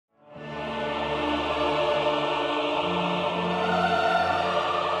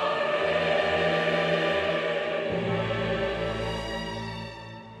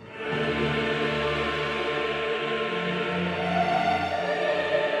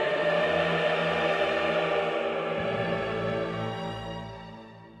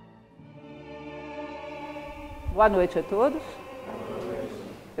Boa noite a todos.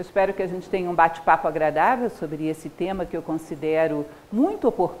 Eu espero que a gente tenha um bate-papo agradável sobre esse tema que eu considero muito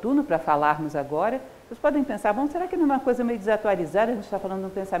oportuno para falarmos agora. Vocês podem pensar, bom, será que não é uma coisa meio desatualizada? A gente está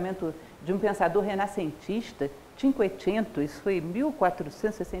falando de um pensador renascentista, Cinquecento, isso foi em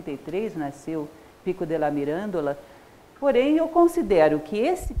 1463, nasceu Pico della Mirandola. Porém, eu considero que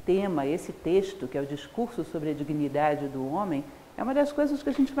esse tema, esse texto, que é o Discurso sobre a Dignidade do Homem, é uma das coisas que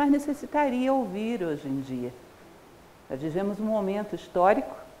a gente mais necessitaria ouvir hoje em dia. Nós vivemos um momento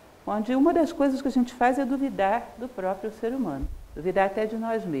histórico onde uma das coisas que a gente faz é duvidar do próprio ser humano, duvidar até de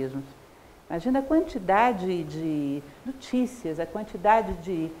nós mesmos. Imagina a quantidade de notícias, a quantidade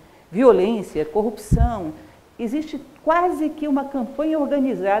de violência, corrupção. Existe quase que uma campanha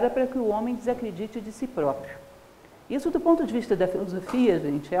organizada para que o homem desacredite de si próprio. Isso, do ponto de vista da filosofia,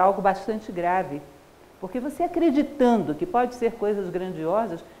 gente, é algo bastante grave, porque você acreditando que pode ser coisas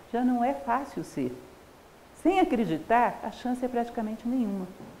grandiosas, já não é fácil ser. Sem acreditar, a chance é praticamente nenhuma.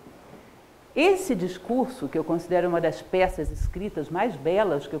 Esse discurso, que eu considero uma das peças escritas mais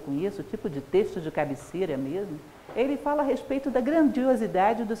belas que eu conheço, tipo de texto de cabeceira mesmo, ele fala a respeito da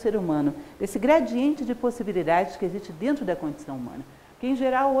grandiosidade do ser humano, desse gradiente de possibilidades que existe dentro da condição humana. Que, em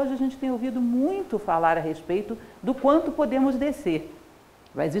geral, hoje a gente tem ouvido muito falar a respeito do quanto podemos descer,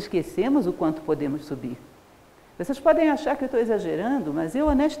 mas esquecemos o quanto podemos subir. Vocês podem achar que eu estou exagerando, mas eu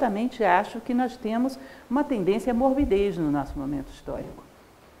honestamente acho que nós temos uma tendência à morbidez no nosso momento histórico.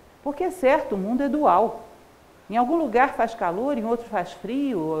 Porque é certo, o mundo é dual. Em algum lugar faz calor, em outro faz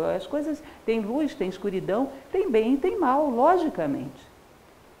frio, as coisas têm luz, tem escuridão, tem bem e tem mal, logicamente.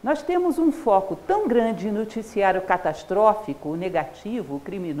 Nós temos um foco tão grande em noticiário catastrófico, o negativo, o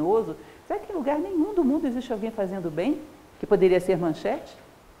criminoso. Será que em lugar nenhum do mundo existe alguém fazendo bem, que poderia ser manchete?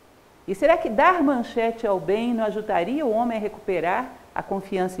 E será que dar manchete ao bem não ajudaria o homem a recuperar a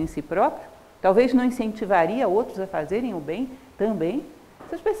confiança em si próprio? Talvez não incentivaria outros a fazerem o bem também?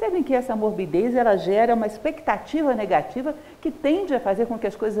 Vocês percebem que essa morbidez ela gera uma expectativa negativa que tende a fazer com que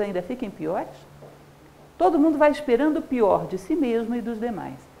as coisas ainda fiquem piores? Todo mundo vai esperando o pior de si mesmo e dos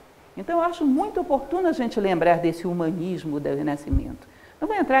demais. Então, eu acho muito oportuno a gente lembrar desse humanismo do Renascimento. Não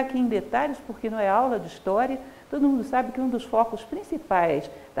vou entrar aqui em detalhes, porque não é aula de história. Todo mundo sabe que um dos focos principais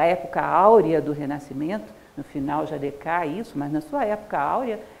da época áurea do Renascimento, no final já decai isso, mas na sua época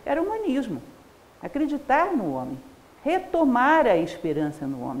áurea, era o humanismo. Acreditar no homem, retomar a esperança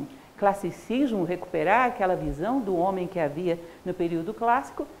no homem. Classicismo, recuperar aquela visão do homem que havia no período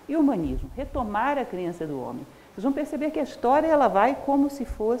clássico, e humanismo, retomar a crença do homem. Vocês vão perceber que a história ela vai como se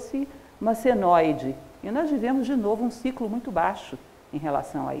fosse uma senoide. E nós vivemos de novo um ciclo muito baixo em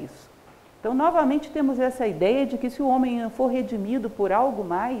relação a isso. Então, novamente, temos essa ideia de que se o homem não for redimido por algo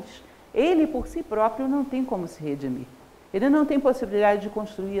mais, ele por si próprio não tem como se redimir. Ele não tem possibilidade de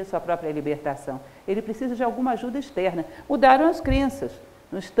construir a sua própria libertação. Ele precisa de alguma ajuda externa. Mudaram as crenças.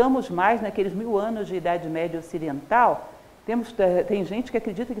 Não estamos mais naqueles 1000 anos de Idade Média Ocidental. Tem gente que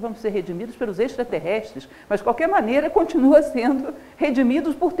acredita que vamos ser redimidos pelos extraterrestres, mas, de qualquer maneira, continua sendo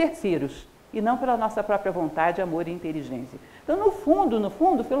redimidos por terceiros, e não pela nossa própria vontade, amor e inteligência. Então, no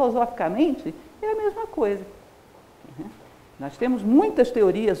fundo, filosoficamente, é a mesma coisa. Nós temos muitas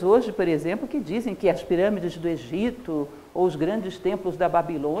teorias hoje, por exemplo, que dizem que as pirâmides do Egito ou os grandes templos da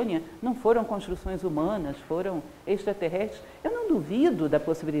Babilônia não foram construções humanas, foram extraterrestres. Eu não duvido da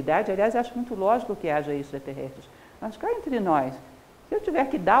possibilidade, aliás, acho muito lógico que haja extraterrestres. Mas cá entre nós, se eu tiver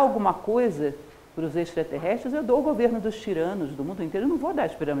que dar alguma coisa para os extraterrestres, eu dou o governo dos tiranos do mundo inteiro, eu não vou dar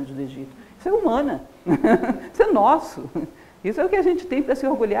as pirâmides do Egito. Isso é humana, isso é nosso. Isso é o que a gente tem para se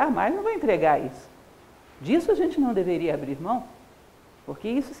orgulhar mais, não vou entregar isso. Disso a gente não deveria abrir mão, porque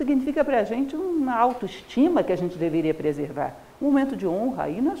isso significa para a gente uma autoestima que a gente deveria preservar. Um momento de honra,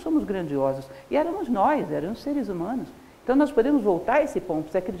 e nós somos grandiosos. E éramos nós, éramos seres humanos. Então nós podemos voltar a esse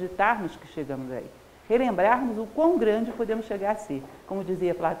ponto, se acreditarmos que chegamos aí. Relembrarmos o quão grande podemos chegar a ser. Como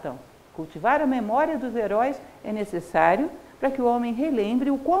dizia Platão, cultivar a memória dos heróis é necessário para que o homem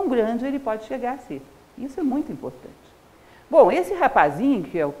relembre o quão grande ele pode chegar a ser. Isso é muito importante. Bom, esse rapazinho,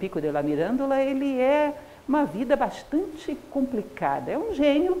 que é o Pico della Mirandola, ele é uma vida bastante complicada. É um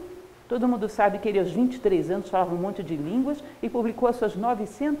gênio, todo mundo sabe que ele aos 23 anos falava um monte de línguas e publicou as suas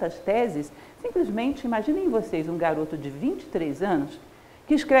 900 teses. Simplesmente, imaginem vocês um garoto de 23 anos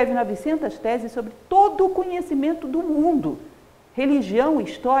que escreve 900 teses sobre todo o conhecimento do mundo. Religião,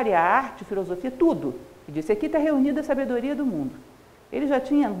 história, arte, filosofia, tudo. E disse, aqui está reunida a sabedoria do mundo. Ele já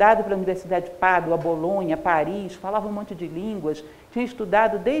tinha andado para a Universidade de Pádua, Bolonha, Paris, falava um monte de línguas, tinha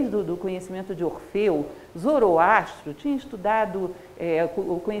estudado desde o conhecimento de Orfeu, Zoroastro, tinha estudado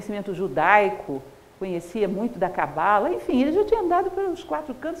o conhecimento judaico, conhecia muito da cabala, enfim, ele já tinha andado pelos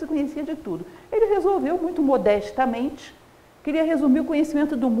 4 cantos e conhecia de tudo. Ele resolveu, muito modestamente, queria resumir o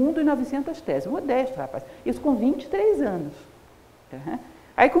conhecimento do mundo em 900 teses. Modesto, rapaz. Isso com 23 anos. Uhum.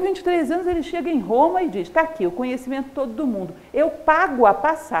 Aí, com 23 anos, ele chega em Roma e diz, está aqui, o conhecimento todo do mundo. Eu pago a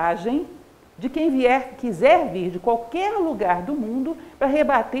passagem de quem quiser vir de qualquer lugar do mundo para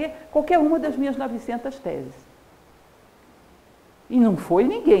rebater qualquer uma das minhas 900 teses. E não foi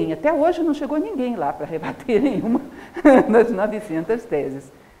ninguém, até hoje não chegou ninguém lá para rebater nenhuma das 900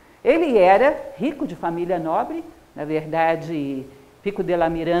 teses. Ele era rico, de família nobre, na verdade, Pico della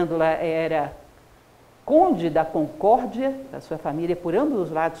Mirandola era conde da Concórdia, da sua família, por ambos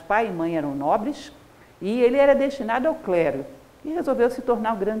os lados, pai e mãe eram nobres, e ele era destinado ao clero. E resolveu se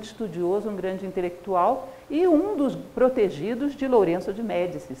tornar um grande estudioso, um grande intelectual, e um dos protegidos de Lourenço de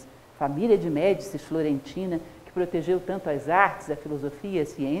Médicis, família de Médicis florentina, que protegeu tanto as artes, a filosofia, a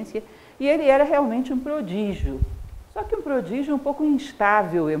ciência, e ele era realmente um prodígio, só que um prodígio um pouco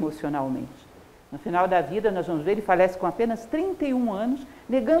instável emocionalmente. No final da vida, nós vamos ver, ele falece com apenas 31 anos,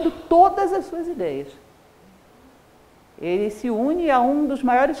 negando todas as suas ideias. Ele se une a um dos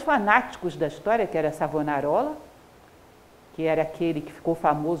maiores fanáticos da história, que era Savonarola, que era aquele que ficou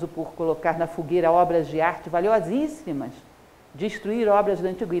famoso por colocar na fogueira obras de arte valiosíssimas, destruir obras da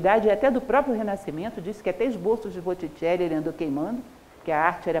antiguidade e até do próprio Renascimento. Disse que até esboços de Botticelli ele andou queimando, que a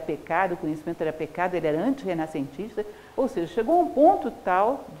arte era pecado, o conhecimento era pecado, ele era anti-renascentista. Ou seja, chegou a um ponto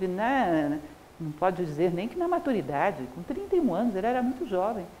tal de, não pode dizer nem que na maturidade, com 31 anos, ele era muito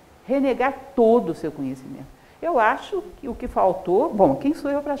jovem, renegar todo o seu conhecimento. Eu acho que o que faltou, bom, quem sou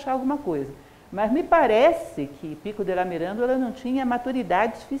eu para achar alguma coisa? Mas me parece que Pico della Mirandola não tinha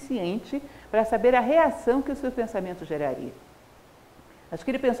maturidade suficiente para saber a reação que o seu pensamento geraria. Acho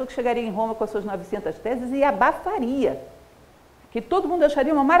que ele pensou que chegaria em Roma com as suas 900 teses e abafaria. Que todo mundo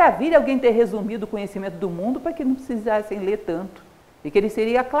acharia uma maravilha alguém ter resumido o conhecimento do mundo para que não precisassem ler tanto. E que ele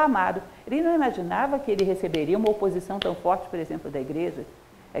seria aclamado. Ele não imaginava que ele receberia uma oposição tão forte, por exemplo, da igreja.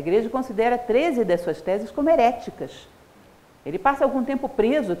 A igreja considera 13 das suas teses como heréticas. Ele passa algum tempo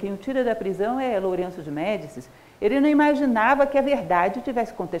preso, quem o tira da prisão é Lourenço de Médicis. Ele não imaginava que a verdade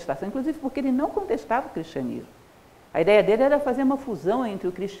tivesse contestação, inclusive porque ele não contestava o cristianismo. A ideia dele era fazer uma fusão entre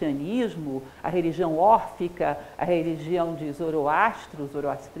o cristianismo, a religião órfica, a religião de Zoroastro,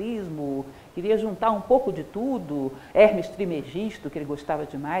 zoroastrismo, queria juntar um pouco de tudo, Hermes Trismegisto, que ele gostava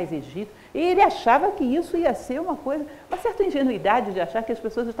demais, Egito, e ele achava que isso ia ser uma coisa, uma certa ingenuidade de achar que as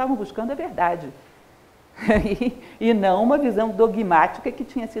pessoas estavam buscando a verdade. E não uma visão dogmática que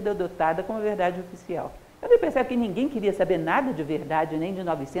tinha sido adotada como a verdade oficial. Eu percebo que ninguém queria saber nada de verdade, nem de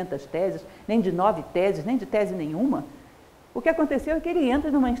 900 teses, nem de 9 teses, nem de tese nenhuma. O que aconteceu é que ele entra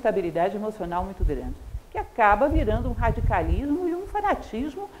numa instabilidade emocional muito grande, que acaba virando um radicalismo e um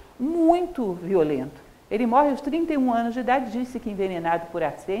fanatismo muito violento. Ele morre aos 31 anos de idade, disse que envenenado por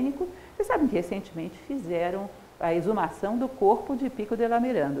arsênico. Vocês sabem que recentemente fizeram a exumação do corpo de Pico della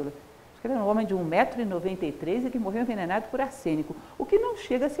Mirandola. Ele era um homem de 1,93 m e que morreu envenenado por arsênico, o que não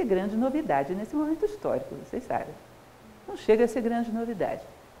chega a ser grande novidade nesse momento histórico, vocês sabem. Não chega a ser grande novidade.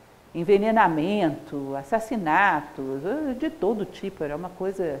 Envenenamento, assassinatos, de todo tipo, era uma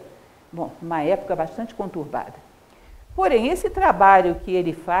coisa, bom, uma época bastante conturbada. Porém, esse trabalho que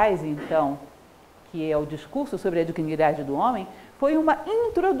ele faz, então, que é o Discurso sobre a Dignidade do Homem, foi uma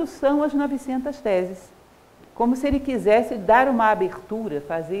introdução às 900 teses. Como se ele quisesse dar uma abertura,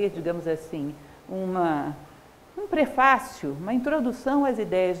 fazer, digamos assim, um prefácio, uma introdução às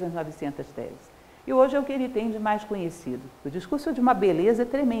ideias das 900 teses. E hoje é o que ele tem de mais conhecido. O discurso é de uma beleza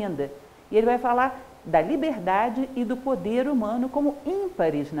tremenda. E ele vai falar da liberdade e do poder humano como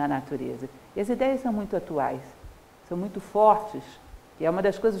ímpares na natureza. E as ideias são muito atuais, são muito fortes, e é uma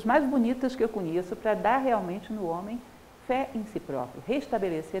das coisas mais bonitas que eu conheço para dar realmente no homem fé em si próprio,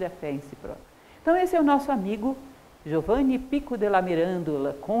 restabelecer a fé em si próprio. Então esse é o nosso amigo Giovanni Pico della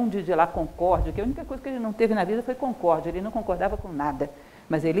Mirandola, conde de La Concórdia, que a única coisa que ele não teve na vida foi concórdia, ele não concordava com nada,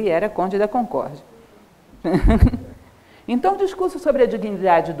 mas ele era conde da Concórdia. Então o discurso sobre a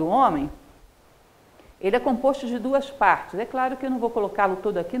dignidade do homem, ele é composto de 2 partes. É claro que eu não vou colocá-lo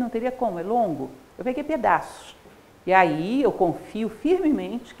todo aqui, não teria como, é longo. Eu peguei pedaços. E aí eu confio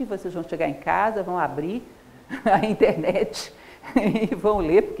firmemente que vocês vão chegar em casa, vão abrir a internet e vão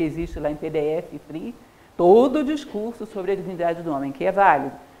ler, porque existe lá em PDF free, todo o discurso sobre a dignidade do homem, que é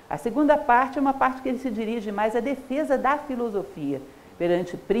válido. A segunda parte é uma parte que ele se dirige mais à defesa da filosofia,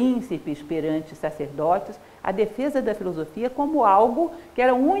 perante príncipes, perante sacerdotes, a defesa da filosofia como algo que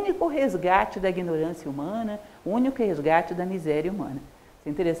era o único resgate da ignorância humana, o único resgate da miséria humana. Isso é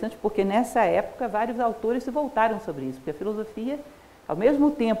interessante porque nessa época vários autores se voltaram sobre isso, porque a filosofia Ao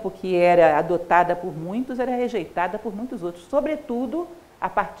mesmo tempo que era adotada por muitos, era rejeitada por muitos outros, sobretudo a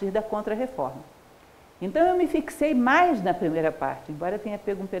partir da Contra-Reforma. Então eu me fixei mais na primeira parte, embora tenha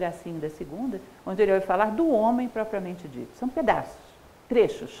pego um pedacinho da segunda, onde ele vai falar do homem propriamente dito. São pedaços,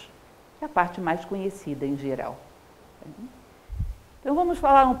 trechos, é a parte mais conhecida em geral. Então vamos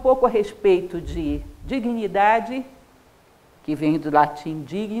falar um pouco a respeito de dignidade, que vem do latim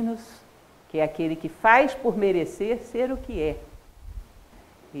dignus, que é aquele que faz por merecer ser o que é.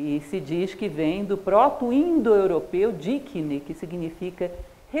 E se diz que vem do proto-indo-europeu digne, que significa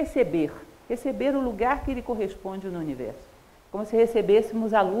receber, receber o lugar que lhe corresponde no universo. Como se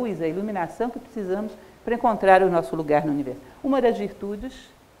recebêssemos a luz, a iluminação que precisamos para encontrar o nosso lugar no universo. Uma das virtudes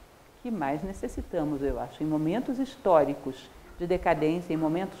que mais necessitamos, eu acho, em momentos históricos de decadência, em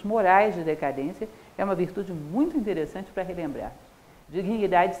momentos morais de decadência, é uma virtude muito interessante para relembrar.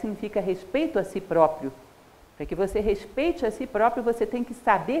 Dignidade significa respeito a si próprio. Para que você respeite a si próprio, você tem que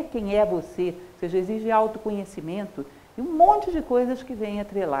saber quem é você, ou seja, exige autoconhecimento e um monte de coisas que vêm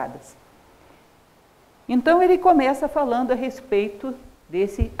atreladas. Então ele começa falando a respeito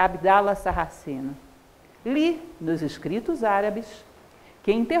desse Abdallah Sarraceno. Li nos escritos árabes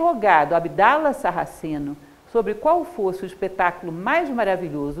que, interrogado Abdallah Sarraceno sobre qual fosse o espetáculo mais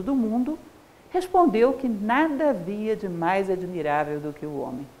maravilhoso do mundo, respondeu que nada havia de mais admirável do que o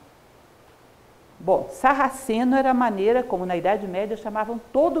homem. Bom, Sarraceno era a maneira como na Idade Média chamavam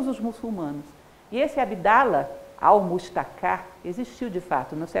todos os muçulmanos. E esse Abdallah al-Mustakar existiu de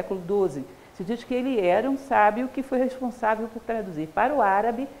fato no século XII. Se diz que ele era um sábio que foi responsável por traduzir para o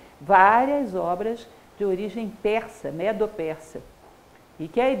árabe várias obras de origem persa, medo-persa. E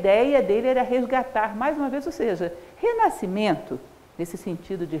que a ideia dele era resgatar, mais uma vez, ou seja, renascimento, nesse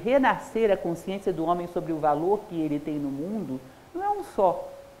sentido de renascer a consciência do homem sobre o valor que ele tem no mundo, não é um só.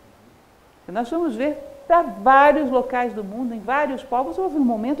 Nós vamos ver para vários locais do mundo, em vários povos, houve um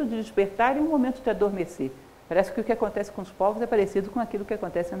momento de despertar e um momento de adormecer. Parece que o que acontece com os povos é parecido com aquilo que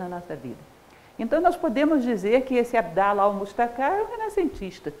acontece na nossa vida. Então nós podemos dizer que esse Abdallah al-Mustakar é um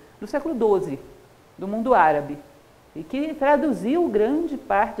renascentista do século XII, do mundo árabe, e que traduziu grande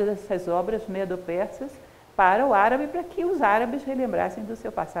parte dessas obras medo-persas para o árabe, para que os árabes relembrassem do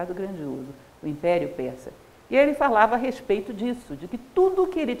seu passado grandioso, o Império Persa. E ele falava a respeito disso, de que tudo o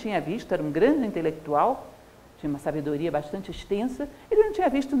que ele tinha visto, era um grande intelectual, tinha uma sabedoria bastante extensa, ele não tinha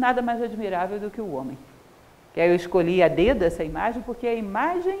visto nada mais admirável do que o homem. Que aí eu escolhi a dedo essa imagem, porque é a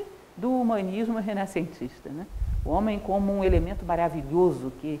imagem do humanismo renascentista, né? O homem como um elemento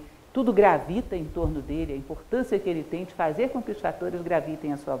maravilhoso, que tudo gravita em torno dele, a importância que ele tem de fazer com que os fatores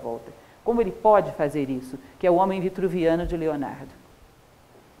gravitem à sua volta. Como ele pode fazer isso? Que é o homem vitruviano de Leonardo.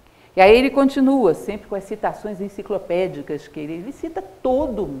 E aí ele continua, sempre com as citações enciclopédicas, que ele cita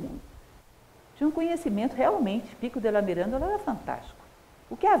todo mundo. Tinha um conhecimento realmente, Pico della Mirandola era fantástico.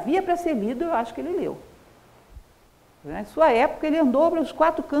 O que havia para ser lido, eu acho que ele leu. Na sua época, ele andou para os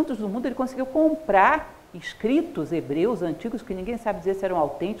 4 cantos do mundo, ele conseguiu comprar escritos hebreus antigos, que ninguém sabe dizer se eram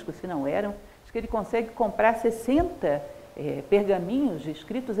autênticos, se não eram. Acho que ele consegue comprar 60 pergaminhos de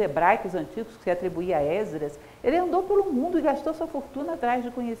escritos hebraicos antigos que se atribuía a Esdras. Ele andou pelo mundo e gastou sua fortuna atrás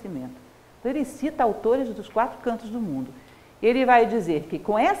de conhecimento. Então ele cita autores dos 4 cantos do mundo. Ele vai dizer que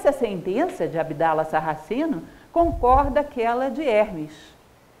com essa sentença de Abdallah Sarraceno, concorda aquela de Hermes.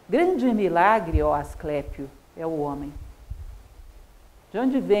 Grande milagre, ó Asclépio, é o homem. De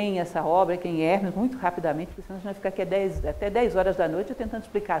onde vem essa obra, quem é Hermes? Muito rapidamente, porque senão a gente vai ficar aqui até 10 horas da noite tentando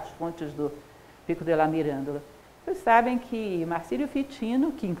explicar as fontes do Pico della Mirandola. Vocês sabem que Marcílio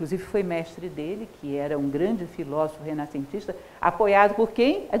Ficino, que inclusive foi mestre dele, que era um grande filósofo renascentista, apoiado por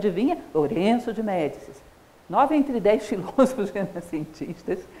quem? Adivinha? Lourenço de Médicis. 9 entre 10 filósofos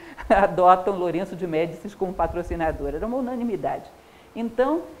renascentistas adotam Lourenço de Médicis como patrocinador. Era uma unanimidade.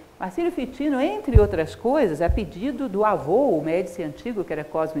 Então, Marcílio Ficino, entre outras coisas, a pedido do avô, o Médici antigo, que era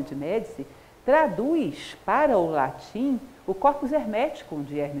Cosme de Médici, traduz para o latim o Corpus Hermeticum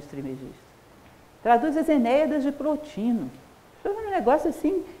de Hermes Trismegisto. Traduz as Enéidas de Plotino. É um negócio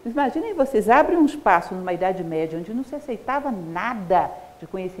assim, imaginem vocês, abrem um espaço numa Idade Média onde não se aceitava nada de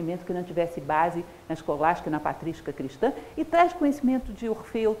conhecimento que não tivesse base na escolástica e na patrística cristã, e traz conhecimento de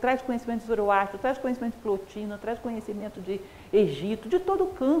Orfeu, traz conhecimento de Zoroastro, traz conhecimento de Plotino, traz conhecimento de Egito, de todo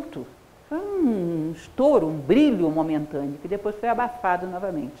canto. Foi um estouro, um brilho momentâneo, que depois foi abafado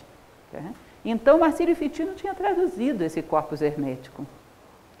novamente. Então, Marcílio Ficino tinha traduzido esse Corpus Hermeticum.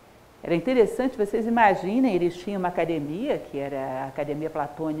 Era interessante, vocês imaginem, eles tinham uma academia, que era a Academia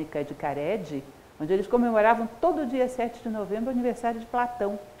Platônica de Carédia, onde eles comemoravam todo dia 7 de novembro o aniversário de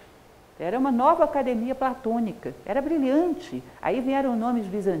Platão. Era uma nova academia platônica, era brilhante. Aí vieram nomes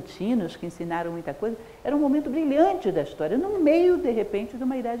bizantinos que ensinaram muita coisa. Era um momento brilhante da história, no meio, de repente, de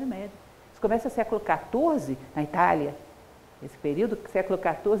uma Idade Média. Isso começa no século XIV, na Itália. Esse período, século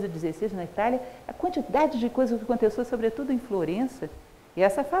XIV e XVI na Itália, a quantidade de coisas que aconteceu, sobretudo em Florença. E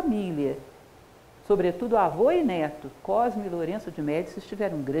essa família, sobretudo avô e neto, Cosme e Lourenço de Médici,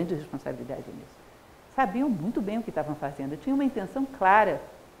 tiveram grande responsabilidade nisso. Sabiam muito bem o que estavam fazendo, tinham uma intenção clara.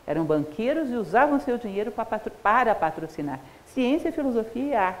 Eram banqueiros e usavam seu dinheiro para patrocinar ciência, filosofia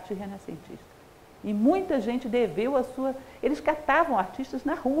e arte renascentista. E muita gente deveu a sua... Eles catavam artistas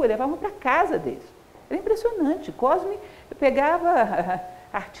na rua, levavam para casa deles. Era impressionante. Cosme pegava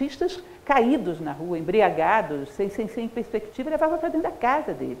artistas caídos na rua, embriagados, sem perspectiva, e levava para dentro da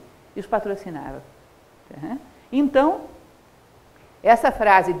casa dele e os patrocinava. Então, essa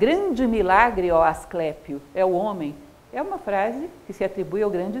frase, grande milagre, ó Asclépio, é o homem, é uma frase que se atribui ao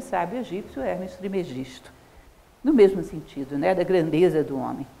grande sábio egípcio Hermes Trismegisto, no mesmo sentido, né, da grandeza do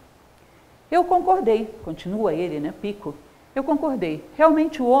homem. Eu concordei, continua ele, né, Pico, eu concordei.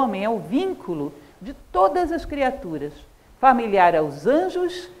 Realmente o homem é o vínculo de todas as criaturas, familiar aos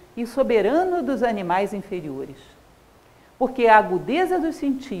anjos e soberano dos animais inferiores. Porque a agudeza dos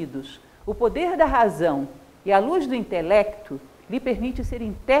sentidos, o poder da razão e a luz do intelecto lhe permite ser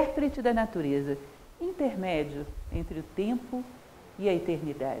intérprete da natureza, intermédio entre o tempo e a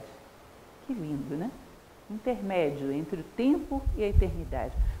eternidade. Que lindo, né? Intermédio entre o tempo e a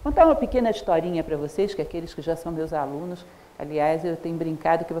eternidade. Vou contar uma pequena historinha para vocês, que aqueles que já são meus alunos, aliás, eu tenho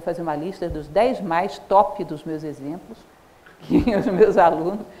brincado que eu vou fazer uma lista dos 10 mais top dos meus exemplos, que os meus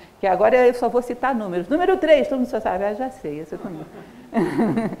alunos, que agora eu só vou citar números. Número 3, todo mundo só sabe, já sei, esse é comigo.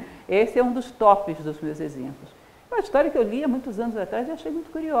 Esse é um dos tops dos meus exemplos. Uma história que eu li há muitos anos atrás e achei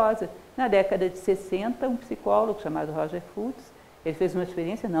muito curiosa. Na década de 60, um psicólogo chamado Roger Fultz, ele fez uma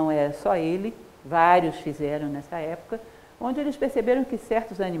experiência, não é só ele, vários fizeram nessa época, onde eles perceberam que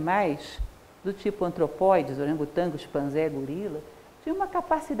certos animais, do tipo antropóides, orangotango, chimpanzé, gorila, tinham uma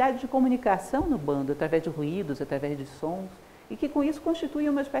capacidade de comunicação no bando, através de ruídos, através de sons, e que com isso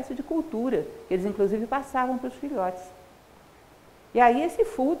constituía uma espécie de cultura, que eles inclusive passavam para os filhotes. E aí esse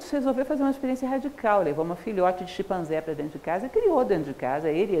Fultz resolveu fazer uma experiência radical, levou uma filhote de chimpanzé para dentro de casa, e criou dentro de casa,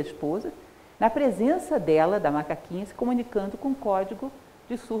 ele e a esposa, na presença dela, da macaquinha, se comunicando com código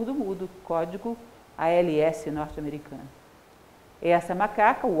de surdo-mudo, código ALS norte-americano. Essa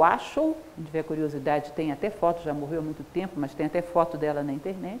macaca, o Ashel, se tiver curiosidade, tem até foto, já morreu há muito tempo, mas tem até foto dela na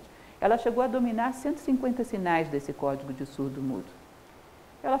internet, ela chegou a dominar 150 sinais desse código de surdo-mudo.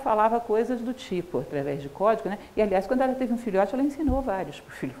 Ela falava coisas do tipo, através de código, né? E, aliás, quando ela teve um filhote, ela ensinou vários para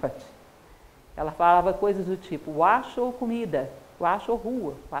o filhote. Ela falava coisas do tipo, o Ashel comida, o Ashel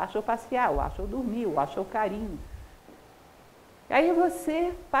rua, o Ashel passear, o Ashel dormir, o Ashel carinho. Aí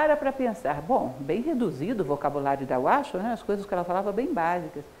você para pensar, bom, bem reduzido o vocabulário da Ashel, né? As coisas que ela falava bem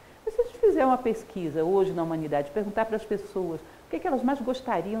básicas. Mas se a gente fizer uma pesquisa hoje na humanidade, perguntar para as pessoas o que elas mais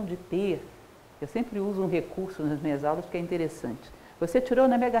gostariam de ter, eu sempre uso um recurso nas minhas aulas que é interessante. Você tirou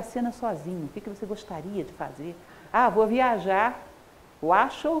na Mega Sena sozinho, o que você gostaria de fazer? Ah, vou viajar, o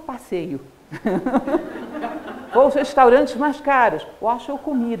Ashel passeio. Vou aos restaurantes mais caros, o Ashel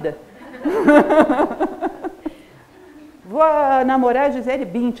comida. Vou namorar a Gisele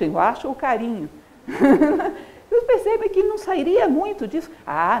Bündchen, o Ashel carinho. Vocês percebem que não sairia muito disso?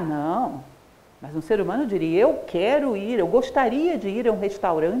 Ah, não, mas um ser humano diria, eu quero ir, eu gostaria de ir a um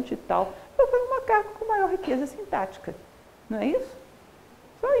restaurante e tal. Eu fui um macaco com maior riqueza sintática, não é isso?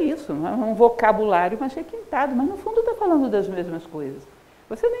 Só isso, um vocabulário mais requintado, mas no fundo está falando das mesmas coisas.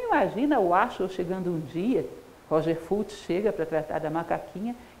 Você nem imagina o Ashel chegando um dia, Roger Fultz chega para tratar da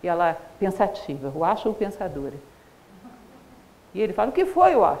macaquinha e ela pensativa, o Ashel pensadora. E ele fala, o que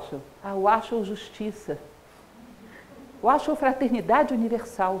foi o Ashel? Ah, o Ashel justiça. O Ashel fraternidade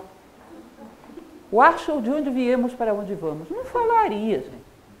universal. O Ashel de onde viemos para onde vamos. Não falaria, gente.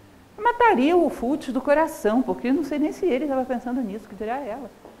 Mataria o Fultz do coração, porque não sei nem se ele estava pensando nisso, que dirá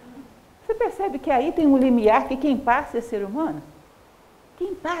ela. Você percebe que aí tem um limiar que quem passa é ser humano?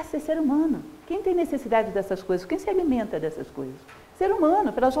 Quem passa é ser humano. Quem tem necessidade dessas coisas? Quem se alimenta dessas coisas? Ser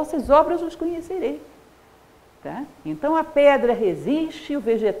humano, pelas vossas obras os conhecerei. Tá? Então a pedra resiste, o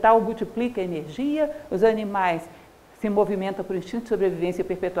vegetal multiplica a energia, os animais se movimentam por instinto de sobrevivência e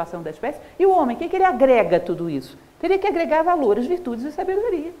perpetuação da espécie, e o homem, o que ele agrega a tudo isso? Teria que agregar valores, virtudes e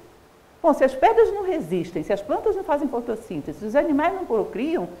sabedoria. Bom, se as pedras não resistem, se as plantas não fazem fotossíntese, se os animais não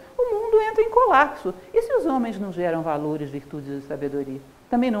procriam, o mundo entra em colapso. E se os homens não geram valores, virtudes e sabedoria?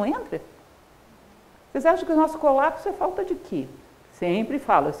 Também não entra? Vocês acham que o nosso colapso é falta de quê? Sempre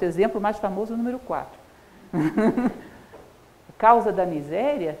falo, esse exemplo mais famoso, o número 4. causa da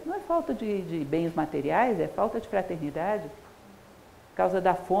miséria não é falta de bens materiais, é falta de fraternidade. Causa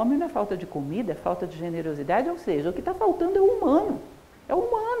da fome não é falta de comida, é falta de generosidade, ou seja, o que está faltando é o humano. É o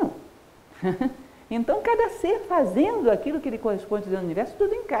humano. Então, cada ser fazendo aquilo que lhe corresponde dentro do universo,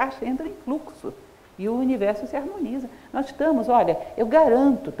 tudo encaixa, entra em fluxo. E o universo se harmoniza. Nós estamos, olha, eu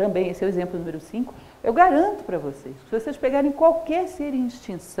garanto também, esse é o exemplo número 5, eu garanto para vocês, se vocês pegarem qualquer ser em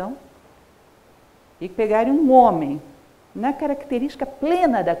extinção e pegarem um homem na característica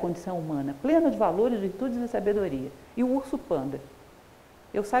plena da condição humana, plena de valores, virtudes e sabedoria, e o urso panda.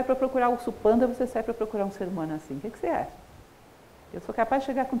 Eu saio para procurar o urso panda, você sai para procurar um ser humano assim. O que você acha? Eu sou capaz de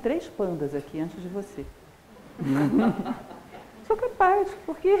chegar com 3 pandas aqui antes de você. Sou capaz,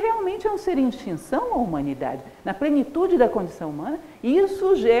 porque realmente é um ser em extinção a humanidade, na plenitude da condição humana, e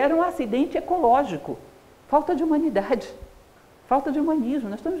isso gera um acidente ecológico. Falta de humanidade, falta de humanismo.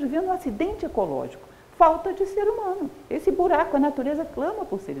 Nós estamos vivendo um acidente ecológico, falta de ser humano. Esse buraco, a natureza clama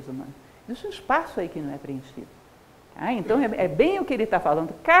por seres humanos. Existe um espaço aí que não é preenchido. Então, é bem o que ele está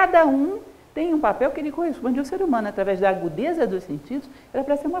falando. Cada um tem um papel que lhe corresponde ao ser humano, através da agudeza dos sentidos, era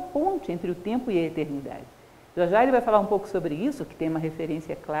para ser uma ponte entre o tempo e a eternidade. Já ele vai falar um pouco sobre isso, que tem uma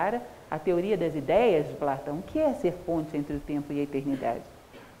referência clara à teoria das ideias de Platão. O que é ser ponte entre o tempo e a eternidade?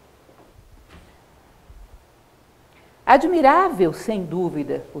 Admirável, sem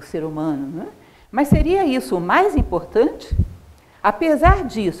dúvida, o ser humano, não é? Mas seria isso o mais importante? Apesar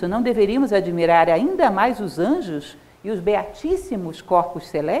disso, não deveríamos admirar ainda mais os anjos e os beatíssimos corpos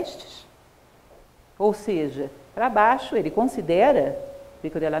celestes? Ou seja, para baixo, ele considera,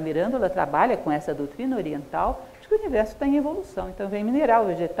 Pico della Mirandola trabalha com essa doutrina oriental, de que o universo está em evolução. Então vem mineral,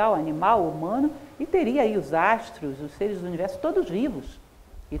 vegetal, animal, humano, e teria aí os astros, os seres do universo, todos vivos,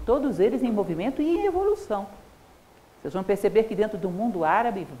 e todos eles em movimento e em evolução. Vocês vão perceber que dentro do mundo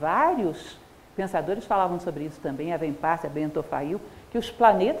árabe, vários pensadores falavam sobre isso também, Avenpassa, Bento Fail, que os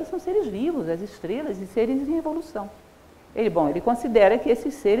planetas são seres vivos, as estrelas e seres em evolução. Ele considera que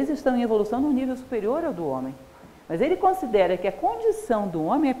esses seres estão em evolução num nível superior ao do homem. Mas ele considera que a condição do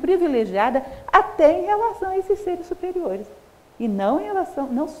homem é privilegiada até em relação a esses seres superiores. E não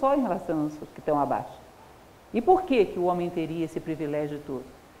só em relação aos que estão abaixo. E por que o homem teria esse privilégio todo?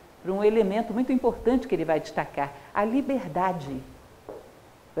 Por um elemento muito importante que ele vai destacar, a liberdade.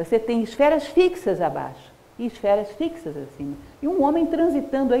 Você tem esferas fixas abaixo e esferas fixas acima. E um homem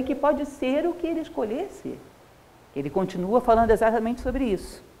transitando aí que pode ser o que ele escolher ser. Ele continua falando exatamente sobre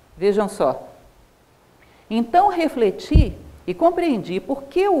isso. Vejam só. Então refleti e compreendi por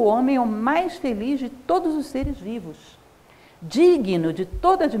que o homem é o mais feliz de todos os seres vivos, digno de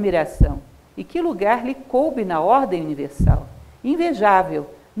toda admiração, e que lugar lhe coube na ordem universal, invejável,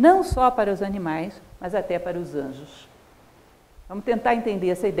 não só para os animais, mas até para os anjos. Vamos tentar entender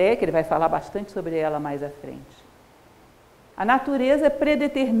essa ideia, que ele vai falar bastante sobre ela mais à frente. A natureza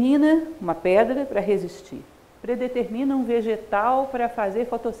predetermina uma pedra para resistir, predetermina um vegetal para fazer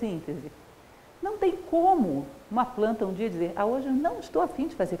fotossíntese. Não tem como uma planta um dia dizer, hoje eu não estou a fim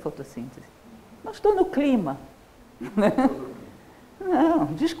de fazer fotossíntese, não estou no clima. Não,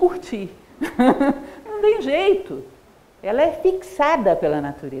 descurtir. Não tem jeito. Ela é fixada pela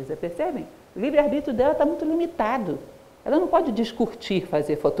natureza, percebem? O livre-arbítrio dela está muito limitado. Ela não pode descurtir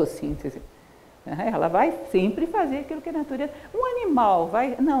fazer fotossíntese. Ela vai sempre fazer aquilo que a natureza... Um animal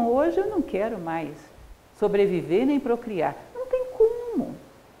vai... Não, hoje eu não quero mais sobreviver nem procriar. Não tem como.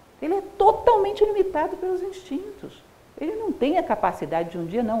 Ele é totalmente limitado pelos instintos. Ele não tem a capacidade de um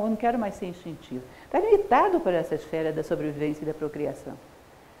dia, não, eu não quero mais ser instintivo. Está limitado por essa esfera da sobrevivência e da procriação.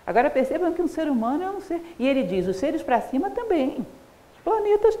 Agora percebam que um ser humano é um ser... E ele diz, os seres para cima também. Os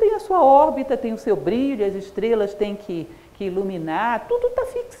planetas têm a sua órbita, têm o seu brilho, as estrelas têm que iluminar, tudo está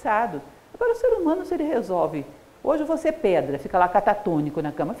fixado. Agora o ser humano, se ele resolve, hoje você é pedra, fica lá catatônico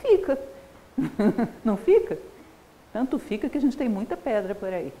na cama, fica. Não fica? Tanto fica que a gente tem muita pedra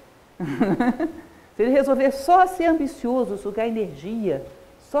por aí. Se ele resolver só ser ambicioso, sugar energia,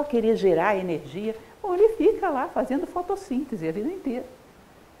 só querer gerar energia, bom, ele fica lá fazendo fotossíntese a vida inteira.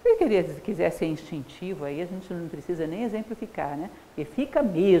 Se ele quiser ser instintivo, aí a gente não precisa nem exemplificar, né? Porque fica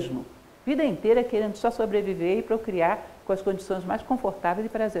mesmo, vida inteira querendo só sobreviver e procriar com as condições mais confortáveis e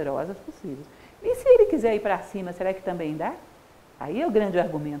prazerosas possíveis. E se ele quiser ir para cima, será que também dá? Aí é o grande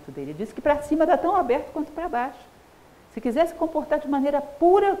argumento dele. Ele diz que para cima dá tão aberto quanto para baixo. Se quiser se comportar de maneira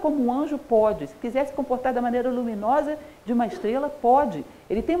pura como um anjo, pode. Se quiser se comportar da maneira luminosa de uma estrela, pode.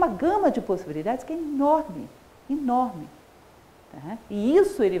 Ele tem uma gama de possibilidades que é enorme, enorme. Tá? E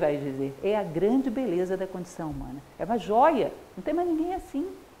isso, ele vai dizer, é a grande beleza da condição humana. É uma joia, não tem mais ninguém assim.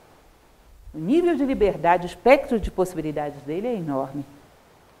 O nível de liberdade, o espectro de possibilidades dele é enorme.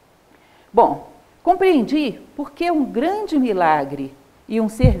 Bom, Compreendi porque é um grande milagre e um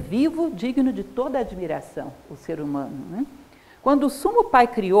ser vivo digno de toda admiração, o ser humano, né? Quando o Sumo Pai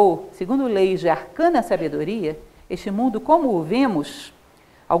criou, segundo leis de arcana sabedoria, este mundo como o vemos,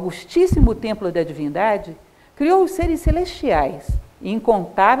 augustíssimo templo da divindade, criou os seres celestiais e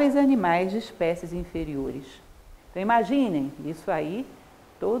incontáveis animais de espécies inferiores. Então imaginem, isso aí,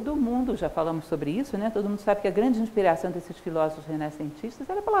 todo mundo, já falamos sobre isso, né? Todo mundo sabe que a grande inspiração desses filósofos renascentistas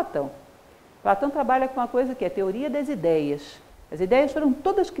era Platão. Platão trabalha com uma coisa que é a teoria das ideias. As ideias foram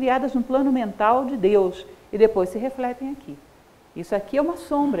todas criadas no plano mental de Deus e depois se refletem aqui. Isso aqui é uma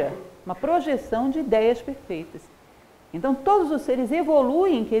sombra, uma projeção de ideias perfeitas. Então todos os seres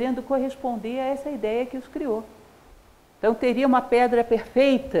evoluem querendo corresponder a essa ideia que os criou. Então teria uma pedra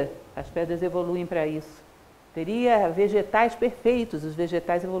perfeita, as pedras evoluem para isso. Teria vegetais perfeitos, os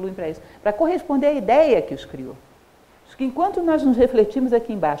vegetais evoluem para isso, para corresponder à ideia que os criou. Acho que enquanto nós nos refletimos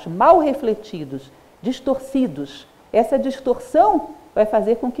aqui embaixo, mal refletidos, distorcidos, essa distorção vai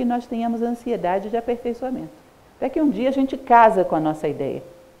fazer com que nós tenhamos ansiedade de aperfeiçoamento. Até que um dia a gente casa com a nossa ideia.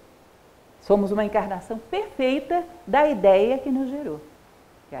 Somos uma encarnação perfeita da ideia que nos gerou.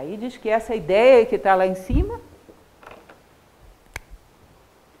 E aí diz que essa ideia que está lá em cima,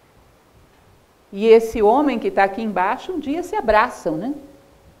 e esse homem que está aqui embaixo, um dia se abraçam, né?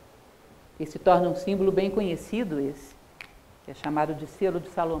 E se torna um símbolo bem conhecido esse, que é chamado de selo de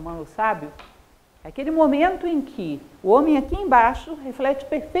Salomão o Sábio. Aquele momento em que o homem aqui embaixo reflete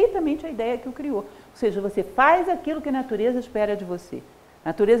perfeitamente a ideia que o criou. Ou seja, você faz aquilo que a natureza espera de você. A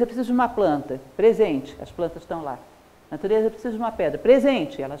natureza precisa de uma planta, presente, as plantas estão lá. A natureza precisa de uma pedra,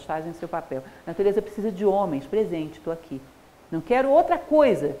 presente, elas fazem seu papel. A natureza precisa de homens, presente, estou aqui. Não quero outra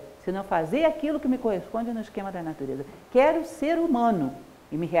coisa, senão fazer aquilo que me corresponde no esquema da natureza. Quero ser humano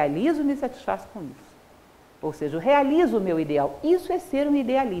e me realizo e me satisfaço com isso. Ou seja, eu realizo o meu ideal. Isso é ser um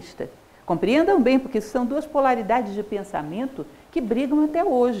idealista. Compreendam bem, porque são duas polaridades de pensamento que brigam até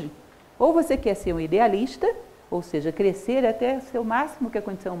hoje. Ou você quer ser um idealista, ou seja, crescer até o seu máximo que a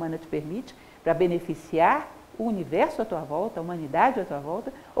condição humana te permite, para beneficiar o universo à tua volta, a humanidade à tua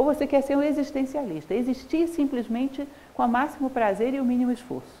volta, ou você quer ser um existencialista, existir simplesmente com o máximo prazer e o mínimo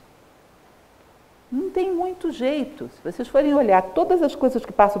esforço. Não tem muito jeito. Se vocês forem olhar todas as coisas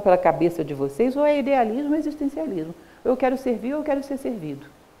que passam pela cabeça de vocês, ou é idealismo ou é existencialismo. Ou eu quero servir ou eu quero ser servido.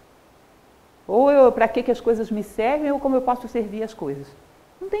 Ou para que as coisas me servem ou como eu posso servir as coisas.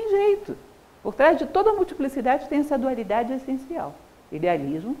 Não tem jeito. Por trás de toda a multiplicidade tem essa dualidade essencial.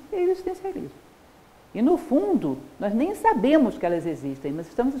 Idealismo e existencialismo. E no fundo, nós nem sabemos que elas existem, mas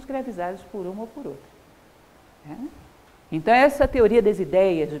estamos escravizados por uma ou por outra. Então essa teoria das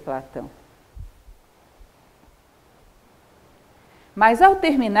ideias de Platão. Mas ao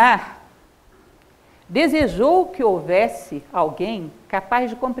terminar, desejou que houvesse alguém capaz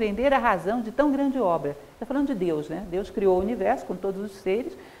de compreender a razão de tão grande obra. Está falando de Deus, né? Deus criou o universo com todos os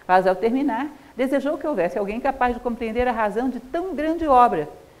seres, mas ao terminar, desejou que houvesse alguém capaz de compreender a razão de tão grande obra,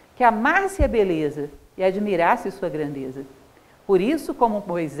 que amasse a beleza e admirasse sua grandeza. Por isso, como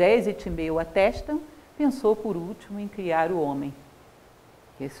Moisés e Timeu atestam, pensou por último em criar o homem.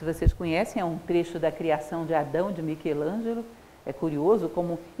 Esse, vocês conhecem, é um trecho da criação de Adão, de Michelangelo. É curioso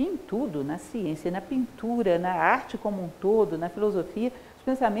como em tudo, na ciência, na pintura, na arte como um todo, na filosofia, os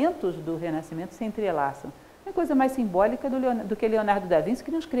pensamentos do Renascimento se entrelaçam. Não é coisa mais simbólica do que Leonardo da Vinci, que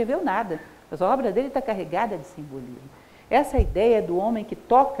não escreveu nada, mas a obra dele está carregada de simbolismo. Essa ideia do homem que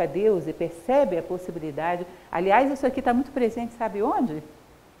toca a Deus e percebe a possibilidade, aliás, isso aqui está muito presente, sabe onde?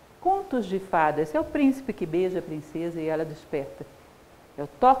 Contos de fadas. Esse é o príncipe que beija a princesa e ela desperta. É o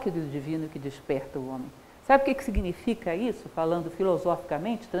toque do divino que desperta o homem. Sabe o que significa isso, falando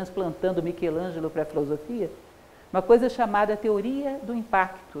filosoficamente, transplantando Michelangelo para a filosofia? Uma coisa chamada teoria do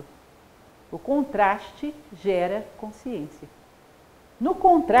impacto. O contraste gera consciência. No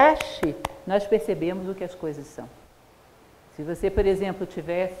contraste, nós percebemos o que as coisas são. Se você, por exemplo,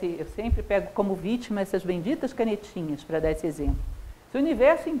 tivesse, eu sempre pego como vítima essas benditas canetinhas para dar esse exemplo. Se o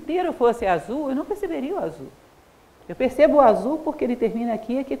universo inteiro fosse azul, eu não perceberia o azul. Eu percebo o azul porque ele termina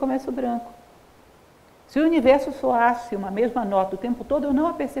aqui e aqui começa o branco. Se o universo soasse uma mesma nota o tempo todo, eu não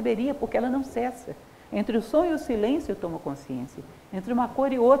a perceberia, porque ela não cessa. Entre o som e o silêncio eu tomo consciência. Entre uma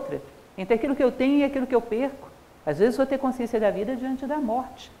cor e outra. Entre aquilo que eu tenho e aquilo que eu perco. Às vezes eu vou ter consciência da vida diante da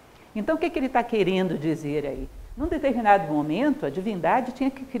morte. Então o que ele está querendo dizer aí? Num determinado momento, a divindade tinha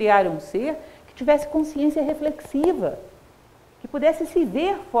que criar um ser que tivesse consciência reflexiva. Que pudesse se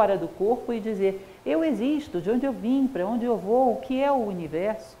ver fora do corpo e dizer, eu existo, de onde eu vim, para onde eu vou, o que é o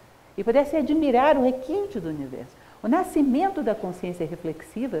universo. E pudesse admirar o requinte do universo. O nascimento da consciência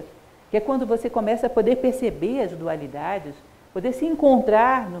reflexiva, que é quando você começa a poder perceber as dualidades, poder se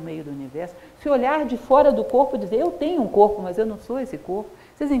encontrar no meio do universo, se olhar de fora do corpo e dizer, eu tenho um corpo, mas eu não sou esse corpo.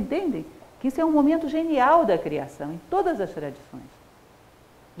 Vocês entendem que isso é um momento genial da criação, em todas as tradições.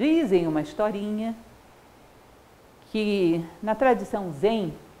 Dizem uma historinha que na tradição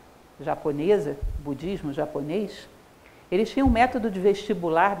zen japonesa, budismo japonês, eles tinham um método de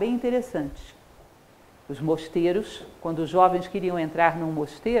vestibular bem interessante. Os mosteiros, quando os jovens queriam entrar num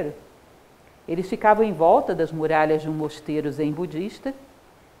mosteiro, eles ficavam em volta das muralhas de um mosteiro zen budista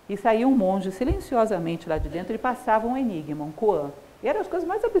e saía um monge silenciosamente lá de dentro e passava um enigma, um koan. E eram as coisas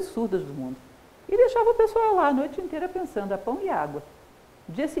mais absurdas do mundo. E deixava o pessoal lá a noite inteira pensando a pão e água.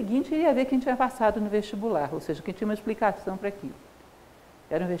 No dia seguinte ia ver quem tinha passado no vestibular, ou seja, quem tinha uma explicação para aquilo.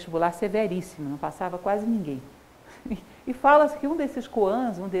 Era um vestibular severíssimo, não passava quase ninguém. E fala-se que um desses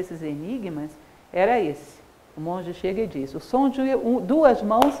koans, um desses enigmas, era esse. O monge chega e diz, o som de duas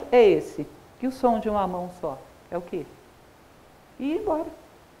mãos é esse. E o som de uma mão só é o quê? E ia embora.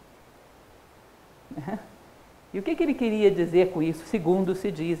 E o que ele queria dizer com isso? Segundo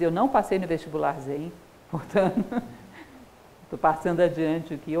se diz, eu não passei no vestibular zen, portanto, estou passando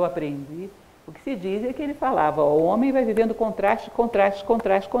adiante o que eu aprendi. O que se diz é que ele falava, ó, o homem vai vivendo contraste, contraste,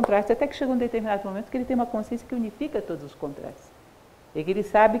 contraste, contraste, até que chega um determinado momento que ele tem uma consciência que unifica todos os contrastes. E que ele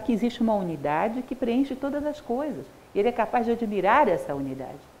sabe que existe uma unidade que preenche todas as coisas. E ele é capaz de admirar essa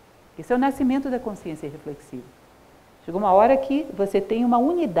unidade. Esse é o nascimento da consciência reflexiva. Chegou uma hora que você tem uma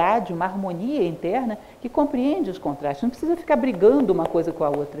unidade, uma harmonia interna que compreende os contrastes. Não precisa ficar brigando uma coisa com a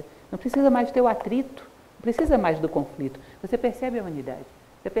outra. Não precisa mais ter o atrito. Não precisa mais do conflito. Você percebe a unidade.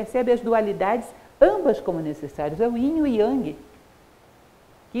 Você percebe as dualidades, ambas como necessárias. É o yin e o yang.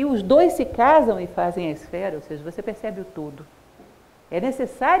 Que os dois se casam e fazem a esfera, ou seja, você percebe o todo. É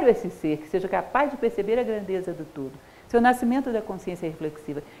necessário esse ser que seja capaz de perceber a grandeza do todo. Esse é o nascimento da consciência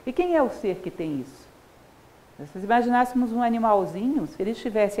reflexiva. E quem é o ser que tem isso? Se nós imaginássemos um animalzinho, se ele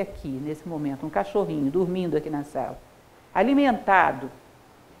estivesse aqui, nesse momento, um cachorrinho, dormindo aqui na sala, alimentado,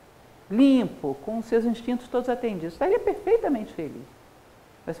 limpo, com os seus instintos todos atendidos, estaria perfeitamente feliz.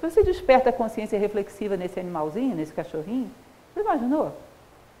 Mas se você desperta a consciência reflexiva nesse animalzinho, nesse cachorrinho, você imaginou?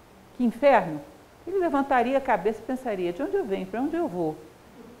 Que inferno! Ele levantaria a cabeça e pensaria, de onde eu venho, para onde eu vou?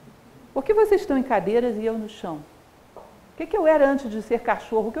 Por que vocês estão em cadeiras e eu no chão? O que eu era antes de ser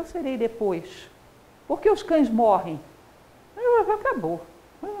cachorro? O que eu serei depois? Por que os cães morrem? Acabou.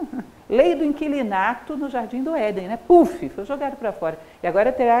 Lei do inquilinato no Jardim do Éden, né? Puf, foi jogado para fora. E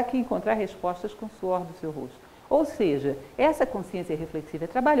agora terá que encontrar respostas com o suor do seu rosto. Ou seja, essa consciência reflexiva é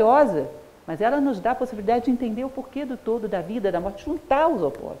trabalhosa, mas ela nos dá a possibilidade de entender o porquê do todo, da vida, da morte, juntar os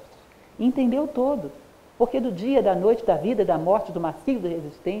opostos. E entender o todo. Porquê do dia, da noite, da vida, da morte, do macio, do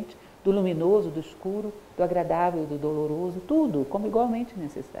resistente, do luminoso, do escuro, do agradável, do doloroso, tudo como igualmente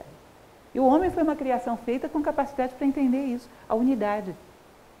necessário. E o homem foi uma criação feita com capacidade para entender isso, a unidade.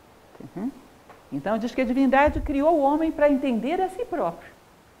 Então diz que a divindade criou o homem para entender a si próprio.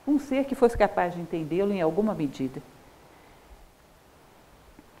 Um ser que fosse capaz de entendê-lo em alguma medida.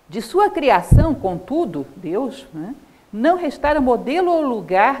 De sua criação, contudo, Deus, não restara modelo ou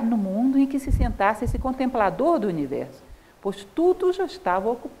lugar no mundo em que se sentasse esse contemplador do universo, pois tudo já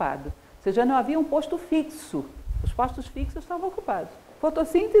estava ocupado. Ou seja, não havia um posto fixo. Os postos fixos estavam ocupados.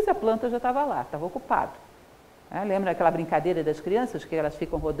 Fotossíntese, a planta já estava lá, estava ocupado. Lembra aquela brincadeira das crianças, que elas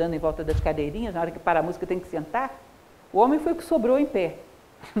ficam rodando em volta das cadeirinhas, na hora que para a música tem que sentar? O homem foi o que sobrou em pé.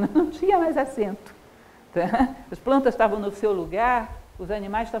 Não tinha mais assento. As plantas estavam no seu lugar, os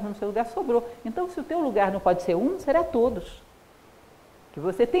animais estavam no seu lugar, sobrou. Então, se o teu lugar não pode ser um, será todos. Que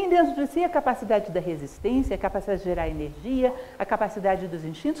você tem dentro de si a capacidade da resistência, a capacidade de gerar energia, a capacidade dos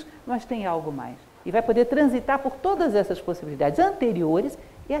instintos, mas tem algo mais. E vai poder transitar por todas essas possibilidades anteriores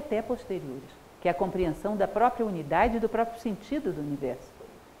e até posteriores, que é a compreensão da própria unidade e do próprio sentido do universo.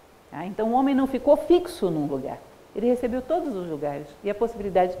 Então, o homem não ficou fixo num lugar. Ele recebeu todos os lugares e a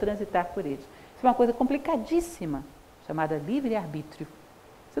possibilidade de transitar por eles. Isso é uma coisa complicadíssima, chamada livre arbítrio.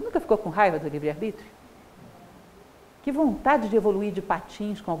 Você nunca ficou com raiva do livre arbítrio? Que vontade de evoluir de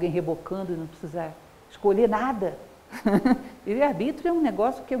patins com alguém rebocando e não precisar escolher nada. Livre arbítrio é um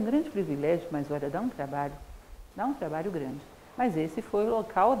negócio que é um grande privilégio, mas olha, dá um trabalho grande. Mas esse foi o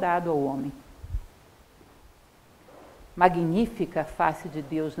local dado ao homem. Magnífica a face de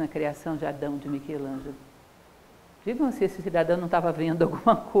Deus na criação de Adão, de Michelangelo. Digam se esse cidadão não estava vendo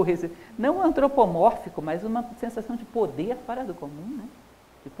alguma coisa, não antropomórfico, mas uma sensação de poder fora do comum, né?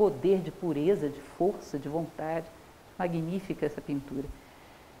 De poder, de pureza, de força, de vontade. Magnífica essa pintura.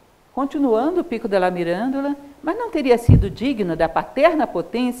 Continuando o Pico della Mirandola, mas não teria sido digno da paterna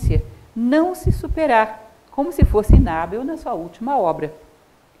potência não se superar, como se fosse inábil na sua última obra.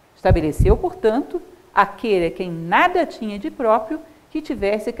 Estabeleceu, portanto, aquele a quem nada tinha de próprio que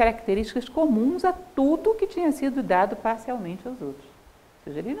tivesse características comuns a tudo que tinha sido dado parcialmente aos outros. Ou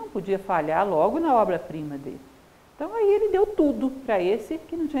seja, ele não podia falhar logo na obra-prima dele. Então aí ele deu tudo para esse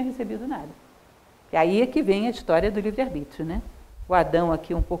que não tinha recebido nada. E aí é que vem a história do livre-arbítrio, né? O Adão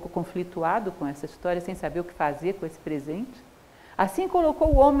aqui um pouco conflituado com essa história, sem saber o que fazer com esse presente. Assim colocou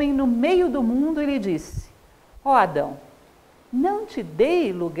o homem no meio do mundo e lhe disse: ó Adão, não te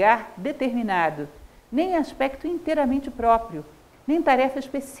dei lugar determinado, nem aspecto inteiramente próprio, nem tarefa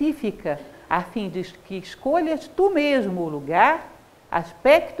específica, a fim de que escolhas tu mesmo o lugar,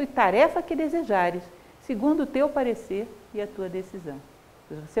 aspecto e tarefa que desejares, segundo o teu parecer e a tua decisão.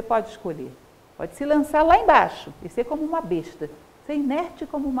 Você pode escolher, pode se lançar lá embaixo e ser como uma besta, ser inerte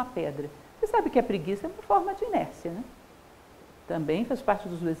como uma pedra. Você sabe que a preguiça é uma forma de inércia, né? Também faz parte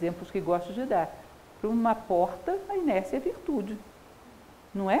dos exemplos que gosto de dar. Para uma porta, a inércia é virtude,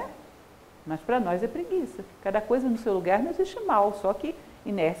 não é? Mas para nós é preguiça. Cada coisa no seu lugar não existe mal, só que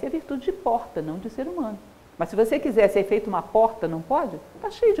inércia é virtude de porta, não de ser humano. Mas se você quiser ser feito uma porta, não pode? Está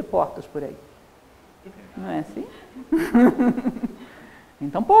cheio de portas por aí. Não é assim?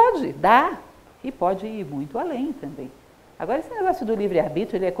 Então pode, dá. E pode ir muito além também. Agora, esse negócio do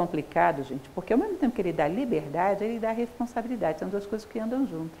livre-arbítrio, ele é complicado, gente, porque ao mesmo tempo que ele dá liberdade, ele dá responsabilidade. São duas coisas que andam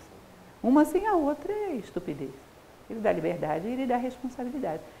juntas. Uma sem a outra é estupidez. Ele dá liberdade e ele dá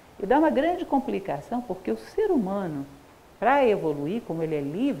responsabilidade. E dá uma grande complicação, porque o ser humano, para evoluir, como ele é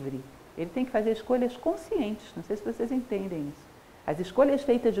livre, ele tem que fazer escolhas conscientes. Não sei se vocês entendem isso. As escolhas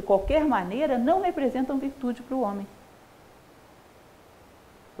feitas de qualquer maneira não representam virtude para o homem.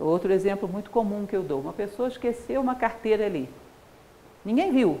 Outro exemplo muito comum que eu dou, uma pessoa esqueceu uma carteira ali.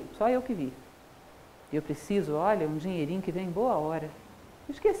 Ninguém viu, só eu que vi. Eu preciso, olha, um dinheirinho que vem em boa hora.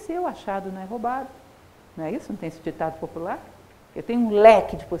 Esqueceu, achado não é roubado. Não é isso? Não tem esse ditado popular? Eu tenho um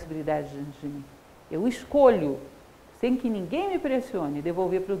leque de possibilidades diante de mim. Eu escolho, sem que ninguém me pressione,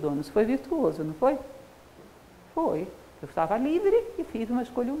 devolver para o dono. Isso foi virtuoso, não foi? Foi. Eu estava livre e fiz uma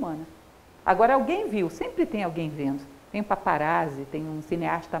escolha humana. Agora alguém viu, sempre tem alguém vendo. Tem um paparazzi, tem um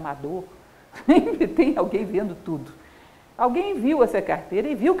cineasta amador, sempre tem alguém vendo tudo. Alguém viu essa carteira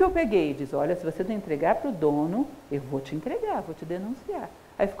e viu que eu peguei e diz: olha, se você não entregar para o dono, eu vou te entregar, vou te denunciar.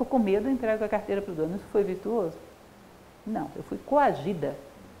 Aí ficou com medo e entrega a carteira para o dono. Isso foi virtuoso? Não, eu fui coagida.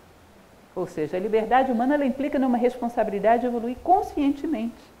 Ou seja, a liberdade humana ela implica numa responsabilidade de evoluir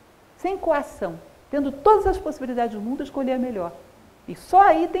conscientemente, sem coação, tendo todas as possibilidades do mundo, escolher a melhor. E só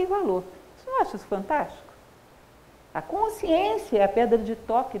aí tem valor. Você não acha isso fantástico? A consciência é a pedra de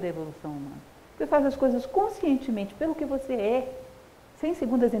toque da evolução humana. Você faz as coisas conscientemente pelo que você é, sem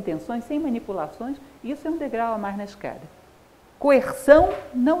segundas intenções, sem manipulações, e isso é um degrau a mais na escada. Coerção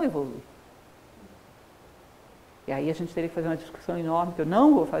não evolui. E aí a gente teria que fazer uma discussão enorme, que eu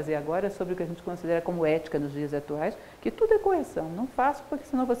não vou fazer agora, sobre o que a gente considera como ética nos dias atuais, que tudo é coerção. Não faço porque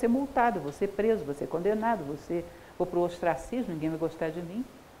senão vou ser multado, vou ser preso, vou ser condenado, vou para o ostracismo, ninguém vai gostar de mim.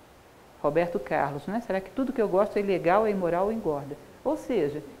 Roberto Carlos, né? Será que tudo que eu gosto é ilegal, é imoral ou engorda? Ou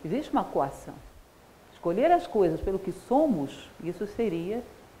seja, existe uma coação. Escolher as coisas pelo que somos, isso seria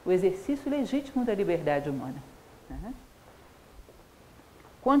o exercício legítimo da liberdade humana. Uhum.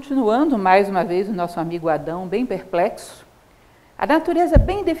 Continuando mais uma vez o nosso amigo Adão, bem perplexo, a natureza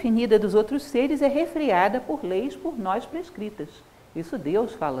bem definida dos outros seres é refreada por leis por nós prescritas. Isso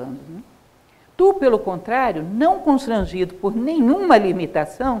Deus falando. Né? Tu, pelo contrário, não constrangido por nenhuma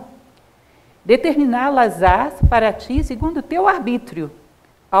limitação, determiná-las-ás para ti segundo o teu arbítrio,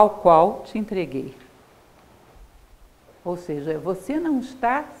 ao qual te entreguei. Ou seja, você não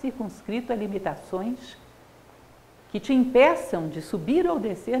está circunscrito a limitações que te impeçam de subir ou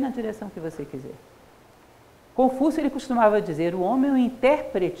descer na direção que você quiser. Confúcio ele costumava dizer: o homem é o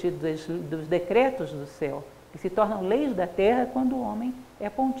intérprete dos decretos do céu, que se tornam leis da terra quando o homem é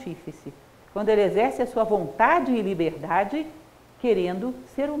pontífice, quando ele exerce a sua vontade e liberdade querendo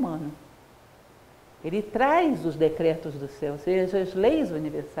ser humano. Ele traz os decretos do céu, ou seja, as leis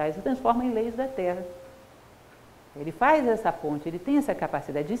universais, e transforma em leis da terra. Ele faz essa ponte, ele tem essa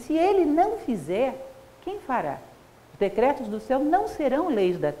capacidade. E se ele não fizer, quem fará? Os decretos do céu não serão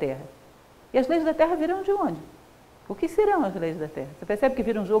leis da terra. E as leis da terra virão de onde? O que serão as leis da terra? Você percebe que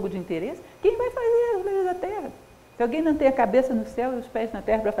vira um jogo de interesse? Quem vai fazer as leis da terra? Se alguém não tem a cabeça no céu e os pés na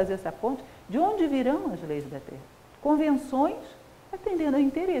terra para fazer essa ponte, de onde virão as leis da terra? Convenções atendendo a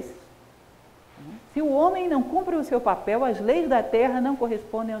interesses. Se o homem não cumpre o seu papel, as leis da terra não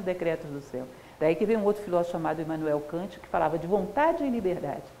correspondem aos decretos do céu. Daí que vem um outro filósofo chamado Immanuel Kant, que falava de vontade e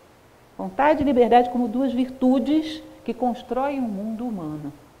liberdade. Vontade e liberdade como duas virtudes que constroem um mundo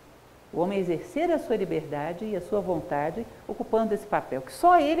humano. O homem exercer a sua liberdade e a sua vontade, ocupando esse papel, que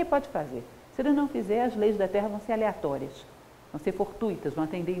só ele pode fazer. Se ele não fizer, as leis da Terra vão ser aleatórias, vão ser fortuitas, vão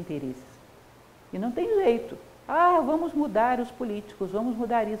atender interesses. E não tem jeito. Ah, vamos mudar os políticos, vamos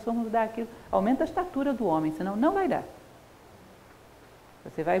mudar isso, vamos mudar aquilo. Aumenta a estatura do homem, senão não vai dar.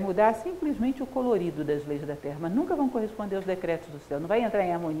 Você vai mudar simplesmente o colorido das leis da Terra, mas nunca vão corresponder aos decretos do céu, não vai entrar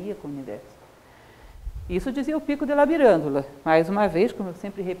em harmonia com o universo. Isso dizia o Pico della Mirandola. Mais uma vez, como eu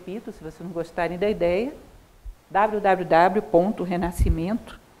sempre repito, se vocês não gostarem da ideia,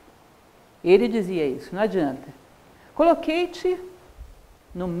 www.renascimento, ele dizia isso, não adianta. Coloquei-te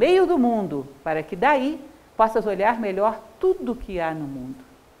no meio do mundo, para que daí possas olhar melhor tudo o que há no mundo.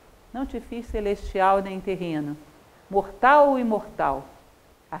 Não te fiz celestial nem terreno, mortal ou imortal,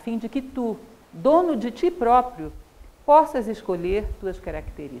 a fim de que tu, dono de ti próprio, possas escolher tuas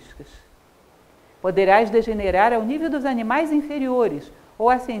características. Poderás degenerar ao nível dos animais inferiores ou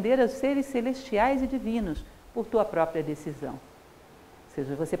ascender aos seres celestiais e divinos por tua própria decisão. Ou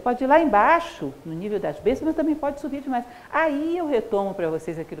seja, você pode ir lá embaixo, no nível das bestas, mas também pode subir demais. Aí eu retomo para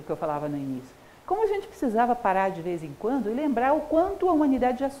vocês aquilo que eu falava no início. Como a gente precisava parar de vez em quando e lembrar o quanto a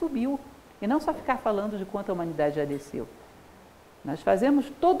humanidade já subiu, e não só ficar falando de quanto a humanidade já desceu. Nós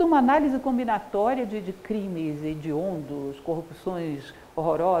fazemos toda uma análise combinatória de crimes hediondos, corrupções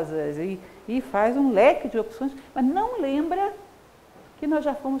horrorosas, e faz um leque de opções, mas não lembra que nós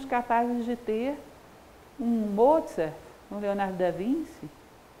já fomos capazes de ter um Mozart, um Leonardo da Vinci,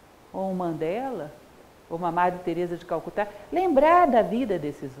 ou um Mandela, ou uma Madre Teresa de Calcutá. Lembrar da vida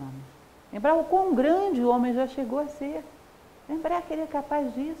desses homens. Lembrar o quão grande o homem já chegou a ser. Lembrar que ele é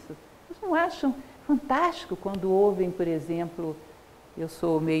capaz disso. Vocês não acham fantástico quando ouvem, por exemplo, eu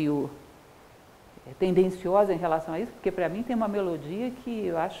sou meio tendenciosa em relação a isso, porque para mim tem uma melodia que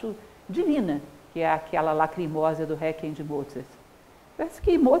eu acho divina, que é aquela lacrimosa do Requiem de Mozart. Parece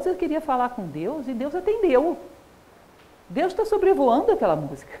que Mozart queria falar com Deus e Deus atendeu. Deus está sobrevoando aquela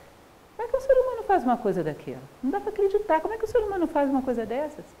música. Como é que o ser humano faz uma coisa daquela? Não dá para acreditar. Como é que o ser humano faz uma coisa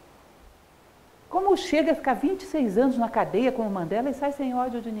dessas? Como chega a ficar 26 anos na cadeia como Mandela e sai sem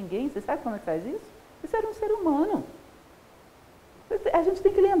ódio de ninguém? Você sabe como é que faz isso? Isso era um ser humano. A gente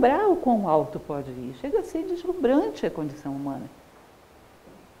tem que lembrar o quão alto pode ir. Chega a ser deslumbrante a condição humana.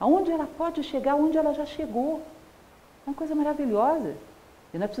 Aonde ela pode chegar, onde ela já chegou. É uma coisa maravilhosa.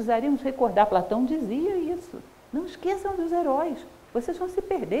 E nós precisaríamos recordar, Platão dizia isso. Não esqueçam dos heróis. Vocês vão se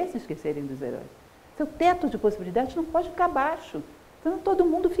perder se esquecerem dos heróis. Seu teto de possibilidades não pode ficar baixo. Senão todo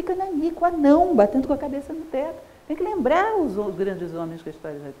mundo fica nanico, anão, batendo com a cabeça no teto. Tem que lembrar os grandes homens que a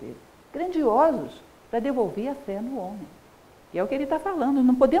história já teve. Grandiosos, para devolver a fé no homem. E é o que ele está falando.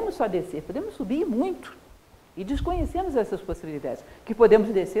 Não podemos só descer, podemos subir muito. E desconhecemos essas possibilidades. Que podemos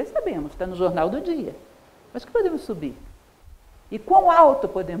descer, sabemos, está no jornal do dia. Mas que podemos subir? E quão alto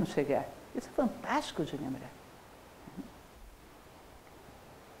podemos chegar? Isso é fantástico de lembrar.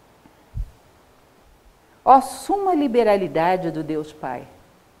 Ó suma liberalidade do Deus Pai,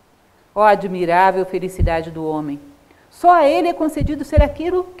 ó admirável felicidade do homem, só a ele é concedido ser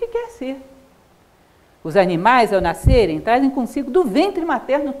aquilo que quer ser. Os animais, ao nascerem, trazem consigo do ventre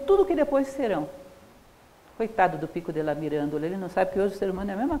materno tudo o que depois serão. Coitado do Pico della Mirandola, ele não sabe que hoje o ser humano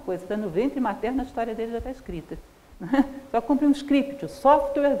é a mesma coisa, está no ventre materno, a história dele já está escrita. Só cumpre um script, o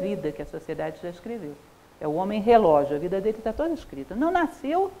software vida que a sociedade já escreveu. É o homem relógio, a vida dele está toda escrita. Não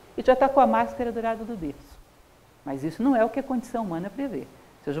nasceu e já está com a máscara dourada do berço. Mas isso não é o que a condição humana prevê.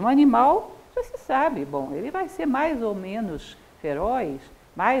 Seja um animal, já se sabe, bom, ele vai ser mais ou menos feroz,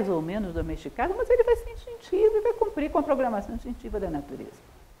 mais ou menos domesticado, mas ele vai ser instintivo e vai cumprir com a programação instintiva da natureza.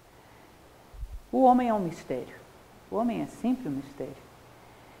 O homem é um mistério. O homem é sempre um mistério.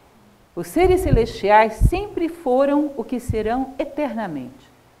 Os seres celestiais sempre foram o que serão eternamente.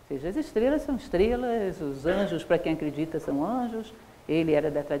 Ou seja, as estrelas são estrelas, os anjos, para quem acredita, são anjos. Ele era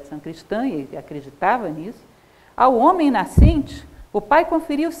da tradição cristã e acreditava nisso. Ao homem nascente, o Pai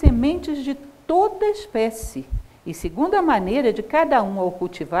conferiu sementes de toda espécie, e segundo a maneira de cada um ao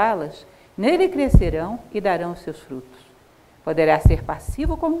cultivá-las, nele crescerão e darão os seus frutos. Poderá ser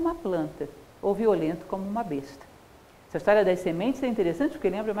passivo como uma planta, ou violento como uma besta. Essa história das sementes é interessante porque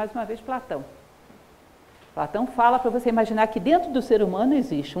lembra mais uma vez Platão. Platão fala para você imaginar que dentro do ser humano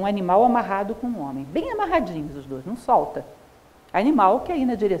existe um animal amarrado com um homem, bem amarradinhos os dois, não solta. Animal que é ir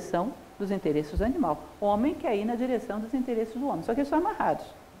na direção dos interesses do animal, homem que é ir na direção dos interesses do homem, só que eles são amarrados.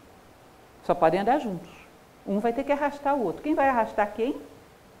 Só podem andar juntos. Um vai ter que arrastar o outro. Quem vai arrastar quem?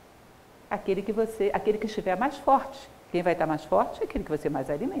 Aquele que estiver mais forte. Quem vai estar mais forte é aquele que você mais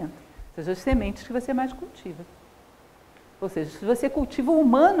alimenta. Ou seja, as sementes que você mais cultiva. Ou seja, se você cultiva o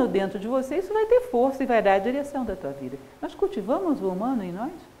humano dentro de você, isso vai ter força e vai dar a direção da tua vida. Nós cultivamos o humano em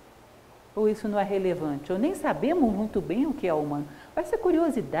nós? Ou isso não é relevante? Ou nem sabemos muito bem o que é o humano? Essa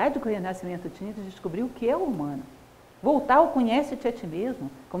curiosidade que o Renascimento tinha de descobrir o que é o humano. Voltar ao conhece-te a ti mesmo,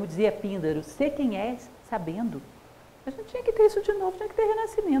 como dizia Píndaro, ser quem és, sabendo. A gente tinha que ter isso de novo, tinha que ter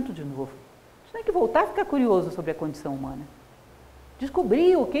renascimento de novo. A gente tinha que voltar a ficar curioso sobre a condição humana.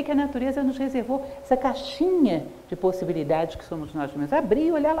 Descobrir o que a natureza nos reservou, essa caixinha de possibilidades que somos nós mesmos. Abrir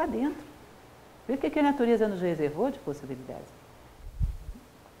e olhar lá dentro. Ver o que a natureza nos reservou de possibilidades.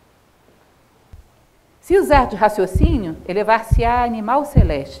 Se usar de raciocínio, elevar-se-á a animal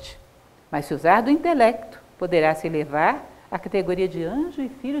celeste. Mas se usar do intelecto, poderá se elevar à categoria de anjo e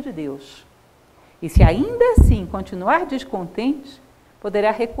filho de Deus. E se ainda assim continuar descontente, poderá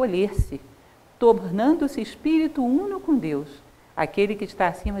recolher-se, tornando-se espírito uno com Deus, aquele que está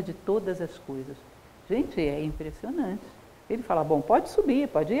acima de todas as coisas. Gente, é impressionante. Ele fala, bom, pode subir,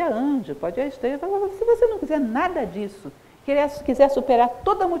 pode ir a anjo, pode ir a estrela. Se você não quiser nada disso, quiser superar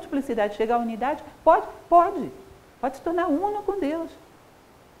toda a multiplicidade, chegar à unidade, pode se tornar uno com Deus.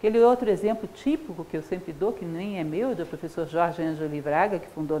 Aquele outro exemplo típico que eu sempre dou, que nem é meu, do professor Jorge Ângelo Livraga, que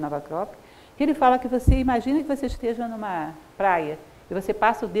fundou Nova Acrópole, que ele fala que você imagina que você esteja numa praia e você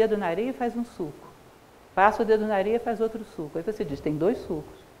passa o dedo na areia e faz um suco. Passa o dedo na areia e faz outro suco. Aí você diz, tem 2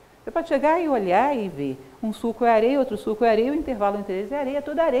 sucos. Você pode chegar e olhar e ver. Um suco é areia, outro suco é areia, o intervalo entre eles é areia,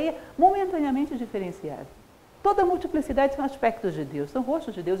 toda areia momentaneamente diferenciada. Toda a multiplicidade são aspectos de Deus, são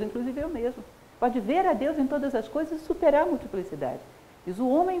rostos de Deus, inclusive eu mesmo. Pode ver a Deus em todas as coisas e superar a multiplicidade. Diz, o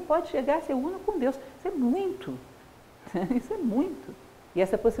homem pode chegar a ser uno com Deus. Isso é muito. Isso é muito. E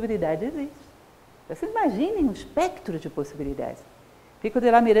essa possibilidade existe. Vocês imaginem um espectro de possibilidades. Pico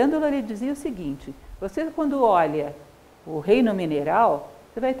della Mirandola ele dizia o seguinte, você quando olha o reino mineral,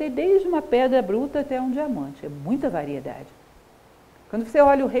 você vai ter desde uma pedra bruta até um diamante. É muita variedade. Quando você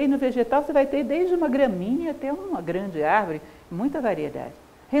olha o reino vegetal, você vai ter desde uma gramínea até uma grande árvore. Muita variedade.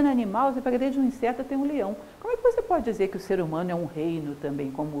 Reino animal, você pega desde um inseto até um leão. Como é que você pode dizer que o ser humano é um reino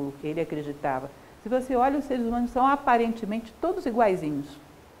também, como ele acreditava? Se você olha, os seres humanos são aparentemente todos iguaizinhos.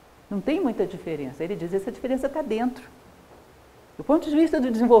 Não tem muita diferença. Ele diz que essa diferença está dentro. Do ponto de vista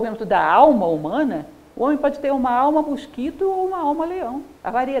do desenvolvimento da alma humana, o homem pode ter uma alma mosquito ou uma alma leão. A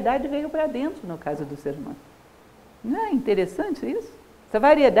variedade veio para dentro, no caso do ser humano. Não é interessante isso? Essa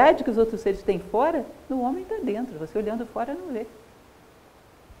variedade que os outros seres têm fora, no homem está dentro. Você olhando fora não vê.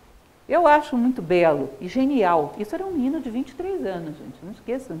 Eu acho muito belo e genial. Isso era um menino de 23 anos, gente. Não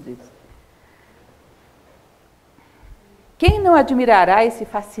esqueçam disso. Quem não admirará esse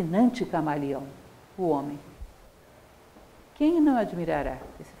fascinante camaleão? O homem. Quem não admirará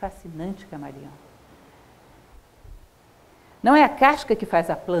esse fascinante camaleão? Não é a casca que faz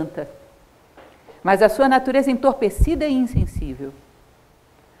a planta, mas a sua natureza entorpecida e insensível.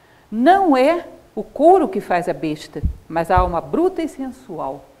 Não é o couro que faz a besta, mas a alma bruta e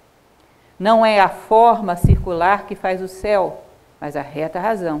sensual. Não é a forma circular que faz o céu, mas a reta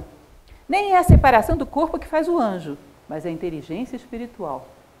razão. Nem é a separação do corpo que faz o anjo, mas a inteligência espiritual.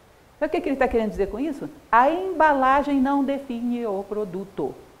 Sabe o que ele está querendo dizer com isso? A embalagem não define o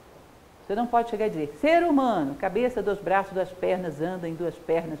produto. Você não pode chegar e dizer, ser humano, cabeça, 2 braços, 2 pernas, anda em 2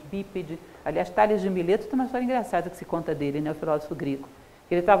 pernas, bípede. Aliás, Tales de Mileto tem uma história engraçada que se conta dele, né, o filósofo grego.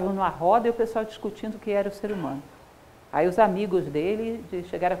 Ele estava numa roda e o pessoal discutindo o que era o ser humano. Aí os amigos dele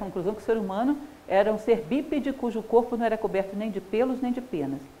chegaram à conclusão que o ser humano era um ser bípede cujo corpo não era coberto nem de pelos nem de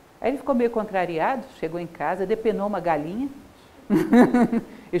penas. Aí ele ficou meio contrariado, chegou em casa, depenou uma galinha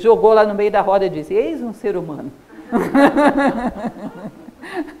e jogou lá no meio da roda e disse, eis um ser humano.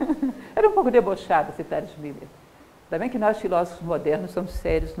 Era um pouco debochado esse Tales de Mileto. Ainda bem que nós, filósofos modernos, somos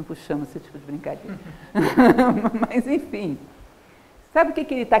sérios, não puxamos esse tipo de brincadeira. Mas, enfim, sabe o que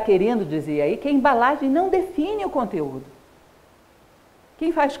ele está querendo dizer aí? Que a embalagem não define o conteúdo.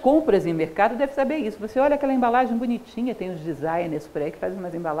 Quem faz compras em mercado deve saber isso. Você olha aquela embalagem bonitinha, tem os designers por aí que fazem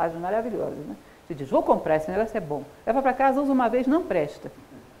umas embalagens maravilhosas, né? Você diz, vou comprar, esse negócio é bom. Leva para casa, usa uma vez, não presta.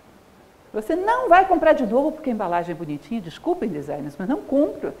 Você não vai comprar de novo porque a embalagem é bonitinha, desculpem designers, mas não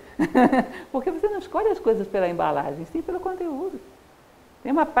compra. Porque você não escolhe as coisas pela embalagem, sim pelo conteúdo.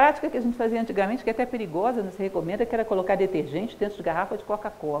 Tem uma prática que a gente fazia antigamente, que é até perigosa, não se recomenda, que era colocar detergente dentro de garrafa de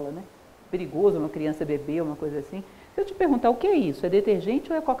Coca-Cola, né? Perigoso uma criança beber, uma coisa assim. Se eu te perguntar o que é isso, é detergente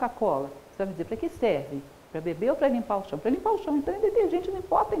ou é Coca-Cola? Você vai me dizer, para que serve? Para beber ou para limpar o chão? Para limpar o chão, então é detergente, não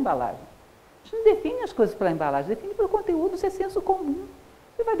importa a embalagem. A gente não define as coisas pela embalagem, define pelo conteúdo, isso é senso comum.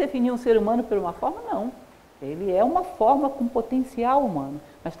 Você vai definir um ser humano por uma forma? Não. Ele é uma forma com potencial humano,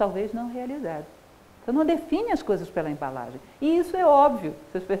 mas talvez não realizado. Você não define as coisas pela embalagem. E isso é óbvio,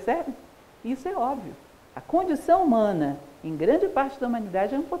 vocês percebem? Isso é óbvio. A condição humana, em grande parte da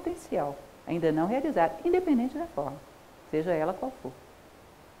humanidade, é um potencial, ainda não realizado, independente da forma, seja ela qual for.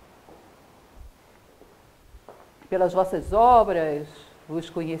 pelas vossas obras vos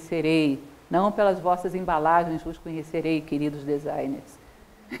conhecerei, não pelas vossas embalagens vos conhecerei, queridos designers.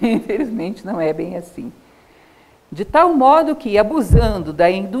 Infelizmente não é bem assim. De tal modo que, abusando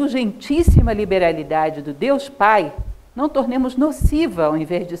da indulgentíssima liberalidade do Deus Pai, não tornemos nociva, ao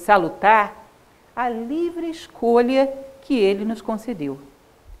invés de salutar, a livre escolha que Ele nos concedeu.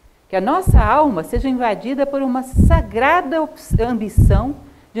 Que a nossa alma seja invadida por uma sagrada ambição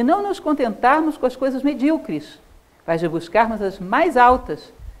de não nos contentarmos com as coisas medíocres, mas de buscarmos as mais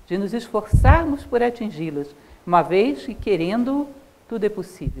altas, de nos esforçarmos por atingi-las, uma vez que, querendo, tudo é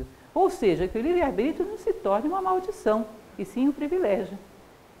possível. Ou seja, que o livre-arbítrio não se torne uma maldição, e sim um privilégio.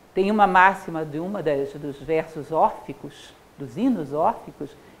 Tem uma máxima de dos versos órficos, dos hinos órficos,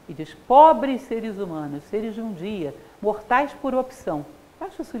 que diz: pobres seres humanos, seres de um dia, mortais por opção. Eu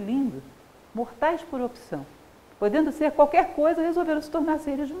acho isso lindo. Mortais por opção. Podendo ser qualquer coisa, resolveram se tornar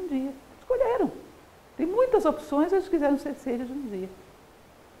seres de um dia. Escolheram. Tem muitas opções, eles quiseram ser seres de um dia.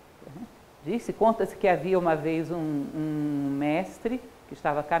 Conta-se que havia uma vez um mestre que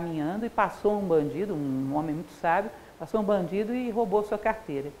estava caminhando e passou um bandido, um homem muito sábio, passou um bandido e roubou sua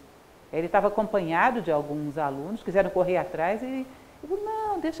carteira. Ele estava acompanhado de alguns alunos, quiseram correr atrás e ele falou: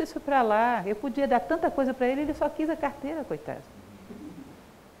 não, deixa isso para lá, eu podia dar tanta coisa para ele, ele só quis a carteira, coitado.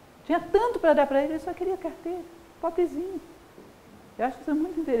 Tinha tanto para dar para ele, ele só queria a carteira, pobrezinho. Eu acho isso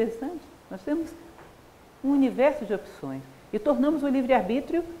muito interessante. Nós temos um universo de opções e tornamos o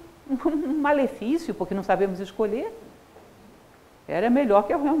livre-arbítrio um malefício, porque não sabemos escolher. Era melhor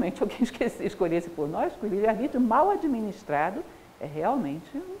que realmente alguém escolhesse por nós, porque o livre-arbítrio mal administrado é realmente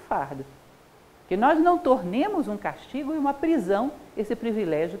um fardo. Que nós não tornemos um castigo e uma prisão esse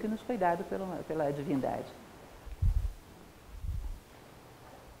privilégio que nos foi dado pela divindade.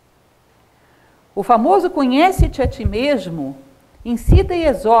 O famoso conhece-te a ti mesmo incita e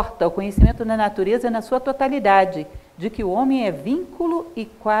exorta ao conhecimento da natureza na sua totalidade, de que o homem é vínculo e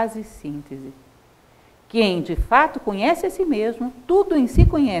quase síntese. Quem, de fato, conhece a si mesmo, tudo em si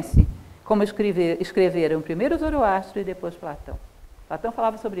conhece, como escreveram primeiro Zoroastro e depois Platão. Platão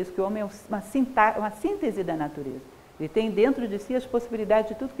falava sobre isso, que o homem é uma síntese da natureza. Ele tem dentro de si as possibilidades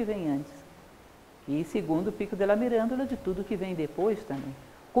de tudo que vem antes. E, segundo Pico della Mirandola, de tudo que vem depois também.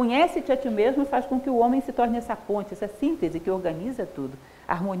 Conhece-te a ti mesmo faz com que o homem se torne essa ponte, essa síntese que organiza tudo,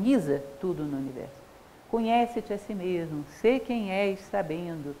 harmoniza tudo no universo. Conhece-te a si mesmo, sei quem és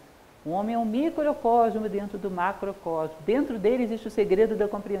sabendo. O homem é um microcosmo dentro do macrocosmo. Dentro dele existe o segredo da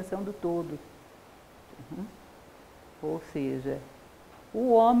compreensão do todo. Ou seja,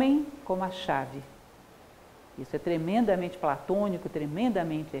 o homem como a chave. Isso é tremendamente platônico,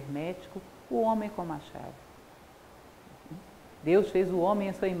 tremendamente hermético. O homem como a chave. Deus fez o homem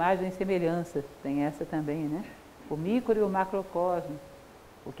à sua imagem e semelhança. Tem essa também, né? O micro e o macrocosmo.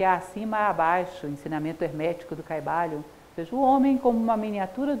 O que é acima e abaixo, o ensinamento hermético do Caibalion. Ou seja, o homem como uma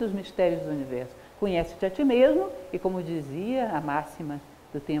miniatura dos mistérios do universo. Conhece-te a ti mesmo e, como dizia a máxima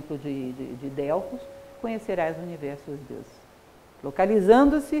do templo de Delfos, conhecerás o universo e os deuses.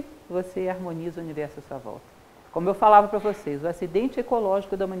 Localizando-se, você harmoniza o universo à sua volta. Como eu falava para vocês, o acidente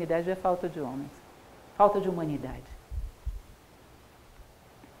ecológico da humanidade é falta de homens, falta de humanidade.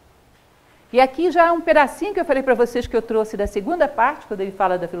 E aqui já um pedacinho que eu falei para vocês que eu trouxe da segunda parte, quando ele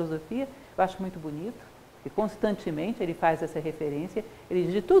fala da filosofia, eu acho muito bonito, e constantemente ele faz essa referência. Ele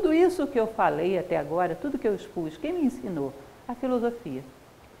diz: de tudo isso que eu falei até agora, tudo que eu expus, quem me ensinou? A filosofia.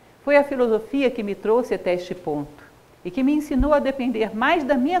 Foi a filosofia que me trouxe até este ponto e que me ensinou a depender mais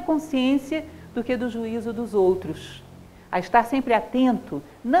da minha consciência do que do juízo dos outros, a estar sempre atento,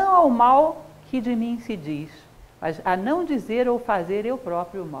 não ao mal que de mim se diz, mas a não dizer ou fazer eu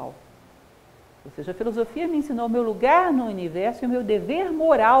próprio o mal. Ou seja, a filosofia me ensinou o meu lugar no universo e o meu dever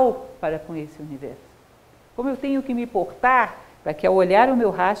moral para com esse universo. Como eu tenho que me portar para que, ao olhar o meu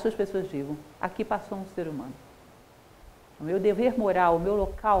rastro, as pessoas digam: aqui passou um ser humano. O meu dever moral, o meu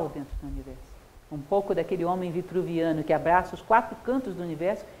local dentro do universo. Um pouco daquele homem vitruviano que abraça os quatro cantos do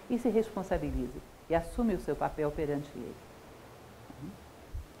universo e se responsabiliza e assume o seu papel perante ele.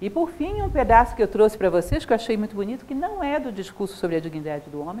 E, por fim, um pedaço que eu trouxe para vocês, que eu achei muito bonito, que não é do Discurso sobre a Dignidade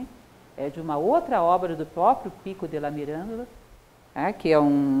do Homem, é de uma outra obra do próprio Pico della Mirandola, que é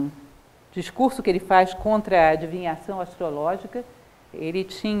um discurso que ele faz contra a adivinhação astrológica. Ele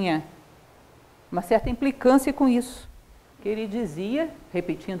tinha uma certa implicância com isso, que ele dizia,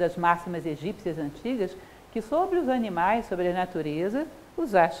 repetindo as máximas egípcias antigas, que sobre os animais, sobre a natureza,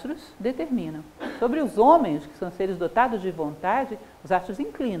 os astros determinam. Sobre os homens, que são seres dotados de vontade, os astros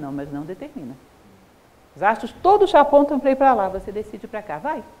inclinam, mas não determinam. Os astros todos apontam para ir para lá, você decide para cá,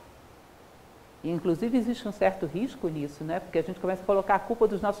 vai. E, inclusive, existe um certo risco nisso, né? Porque a gente começa a colocar a culpa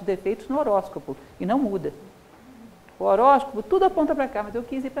dos nossos defeitos no horóscopo e não muda. o horóscopo, tudo aponta para cá, mas eu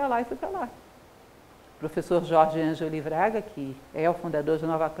quis ir para lá e fui para lá. O professor Jorge Ângelo Livraga, que é o fundador da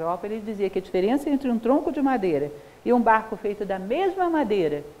Nova Acrópole, ele dizia que a diferença entre um tronco de madeira e um barco feito da mesma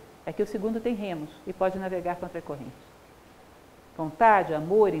madeira é que o segundo tem remos e pode navegar contra a corrente. Vontade,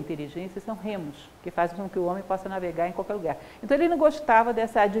 amor, inteligência são remos que fazem com que o homem possa navegar em qualquer lugar. Então ele não gostava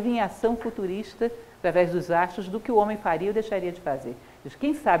dessa adivinhação futurista, através dos astros, do que o homem faria ou deixaria de fazer. Diz,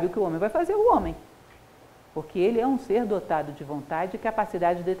 quem sabe o que o homem vai fazer é o homem, porque ele é um ser dotado de vontade e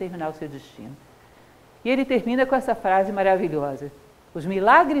capacidade de determinar o seu destino. E ele termina com essa frase maravilhosa: os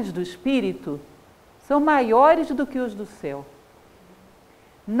milagres do Espírito são maiores do que os do céu.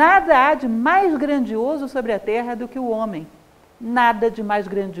 Nada há de mais grandioso sobre a terra do que o homem. Nada de mais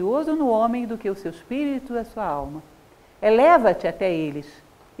grandioso no homem do que o seu espírito e a sua alma. Eleva-te até eles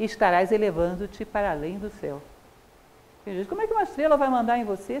e estarás elevando-te para além do céu. Como é que uma estrela vai mandar em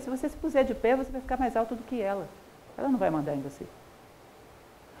você? Se você se puser de pé, você vai ficar mais alto do que ela. Ela não vai mandar em você.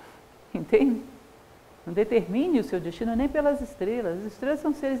 Entende? Não determine o seu destino nem pelas estrelas. As estrelas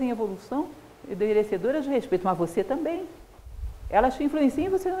são seres em evolução e merecedoras de respeito, mas você também. Elas te influenciam e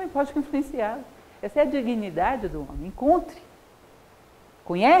você não pode influenciá-las. Essa é a dignidade do homem. Encontre.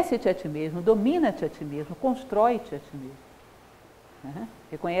 Conhece-te a ti mesmo, domina-te a ti mesmo, constrói-te a ti mesmo.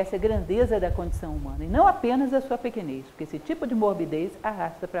 Reconhece a grandeza da condição humana e não apenas a sua pequenez, porque esse tipo de morbidez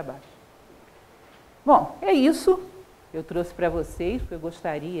arrasta para baixo. Bom, é isso. Eu trouxe para vocês, porque eu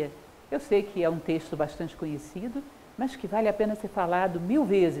gostaria. Eu sei que é um texto bastante conhecido, mas que vale a pena ser falado 1000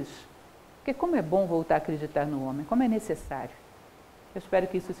 vezes. Porque como é bom voltar a acreditar no homem, como é necessário. Eu espero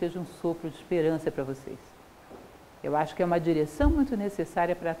que isso seja um sopro de esperança para vocês. Eu acho que é uma direção muito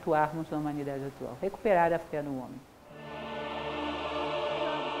necessária para atuarmos na humanidade atual. Recuperar a fé no homem.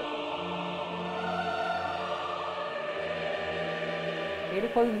 Ele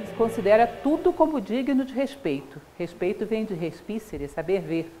considera tudo como digno de respeito. Respeito vem de respicere, saber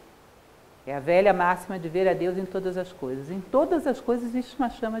ver. É a velha máxima de ver a Deus em todas as coisas. Em todas as coisas existe uma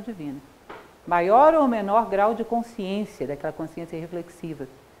chama divina. Maior ou menor grau de consciência, daquela consciência reflexiva.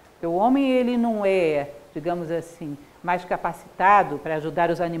 Porque o homem, ele não é, digamos assim, mais capacitado para ajudar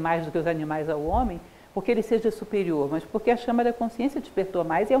os animais do que os animais ao homem, porque ele seja superior, mas porque a chama da consciência despertou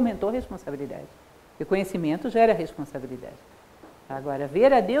mais e aumentou a responsabilidade. E o conhecimento gera responsabilidade. Agora,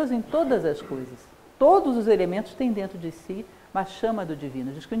 ver a Deus em todas as coisas. Todos os elementos têm dentro de si uma chama do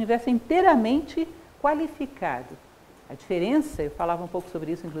divino. Diz que o universo é inteiramente qualificado. A diferença, eu falava um pouco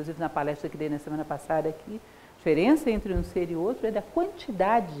sobre isso, inclusive na palestra que dei na semana passada aqui, a diferença entre um ser e outro é da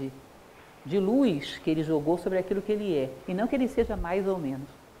quantidade de luz que ele jogou sobre aquilo que ele é, e não que ele seja mais ou menos.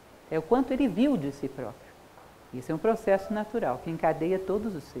 É o quanto ele viu de si próprio. Isso é um processo natural que encadeia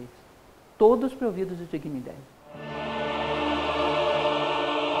todos os seres, todos providos de dignidade.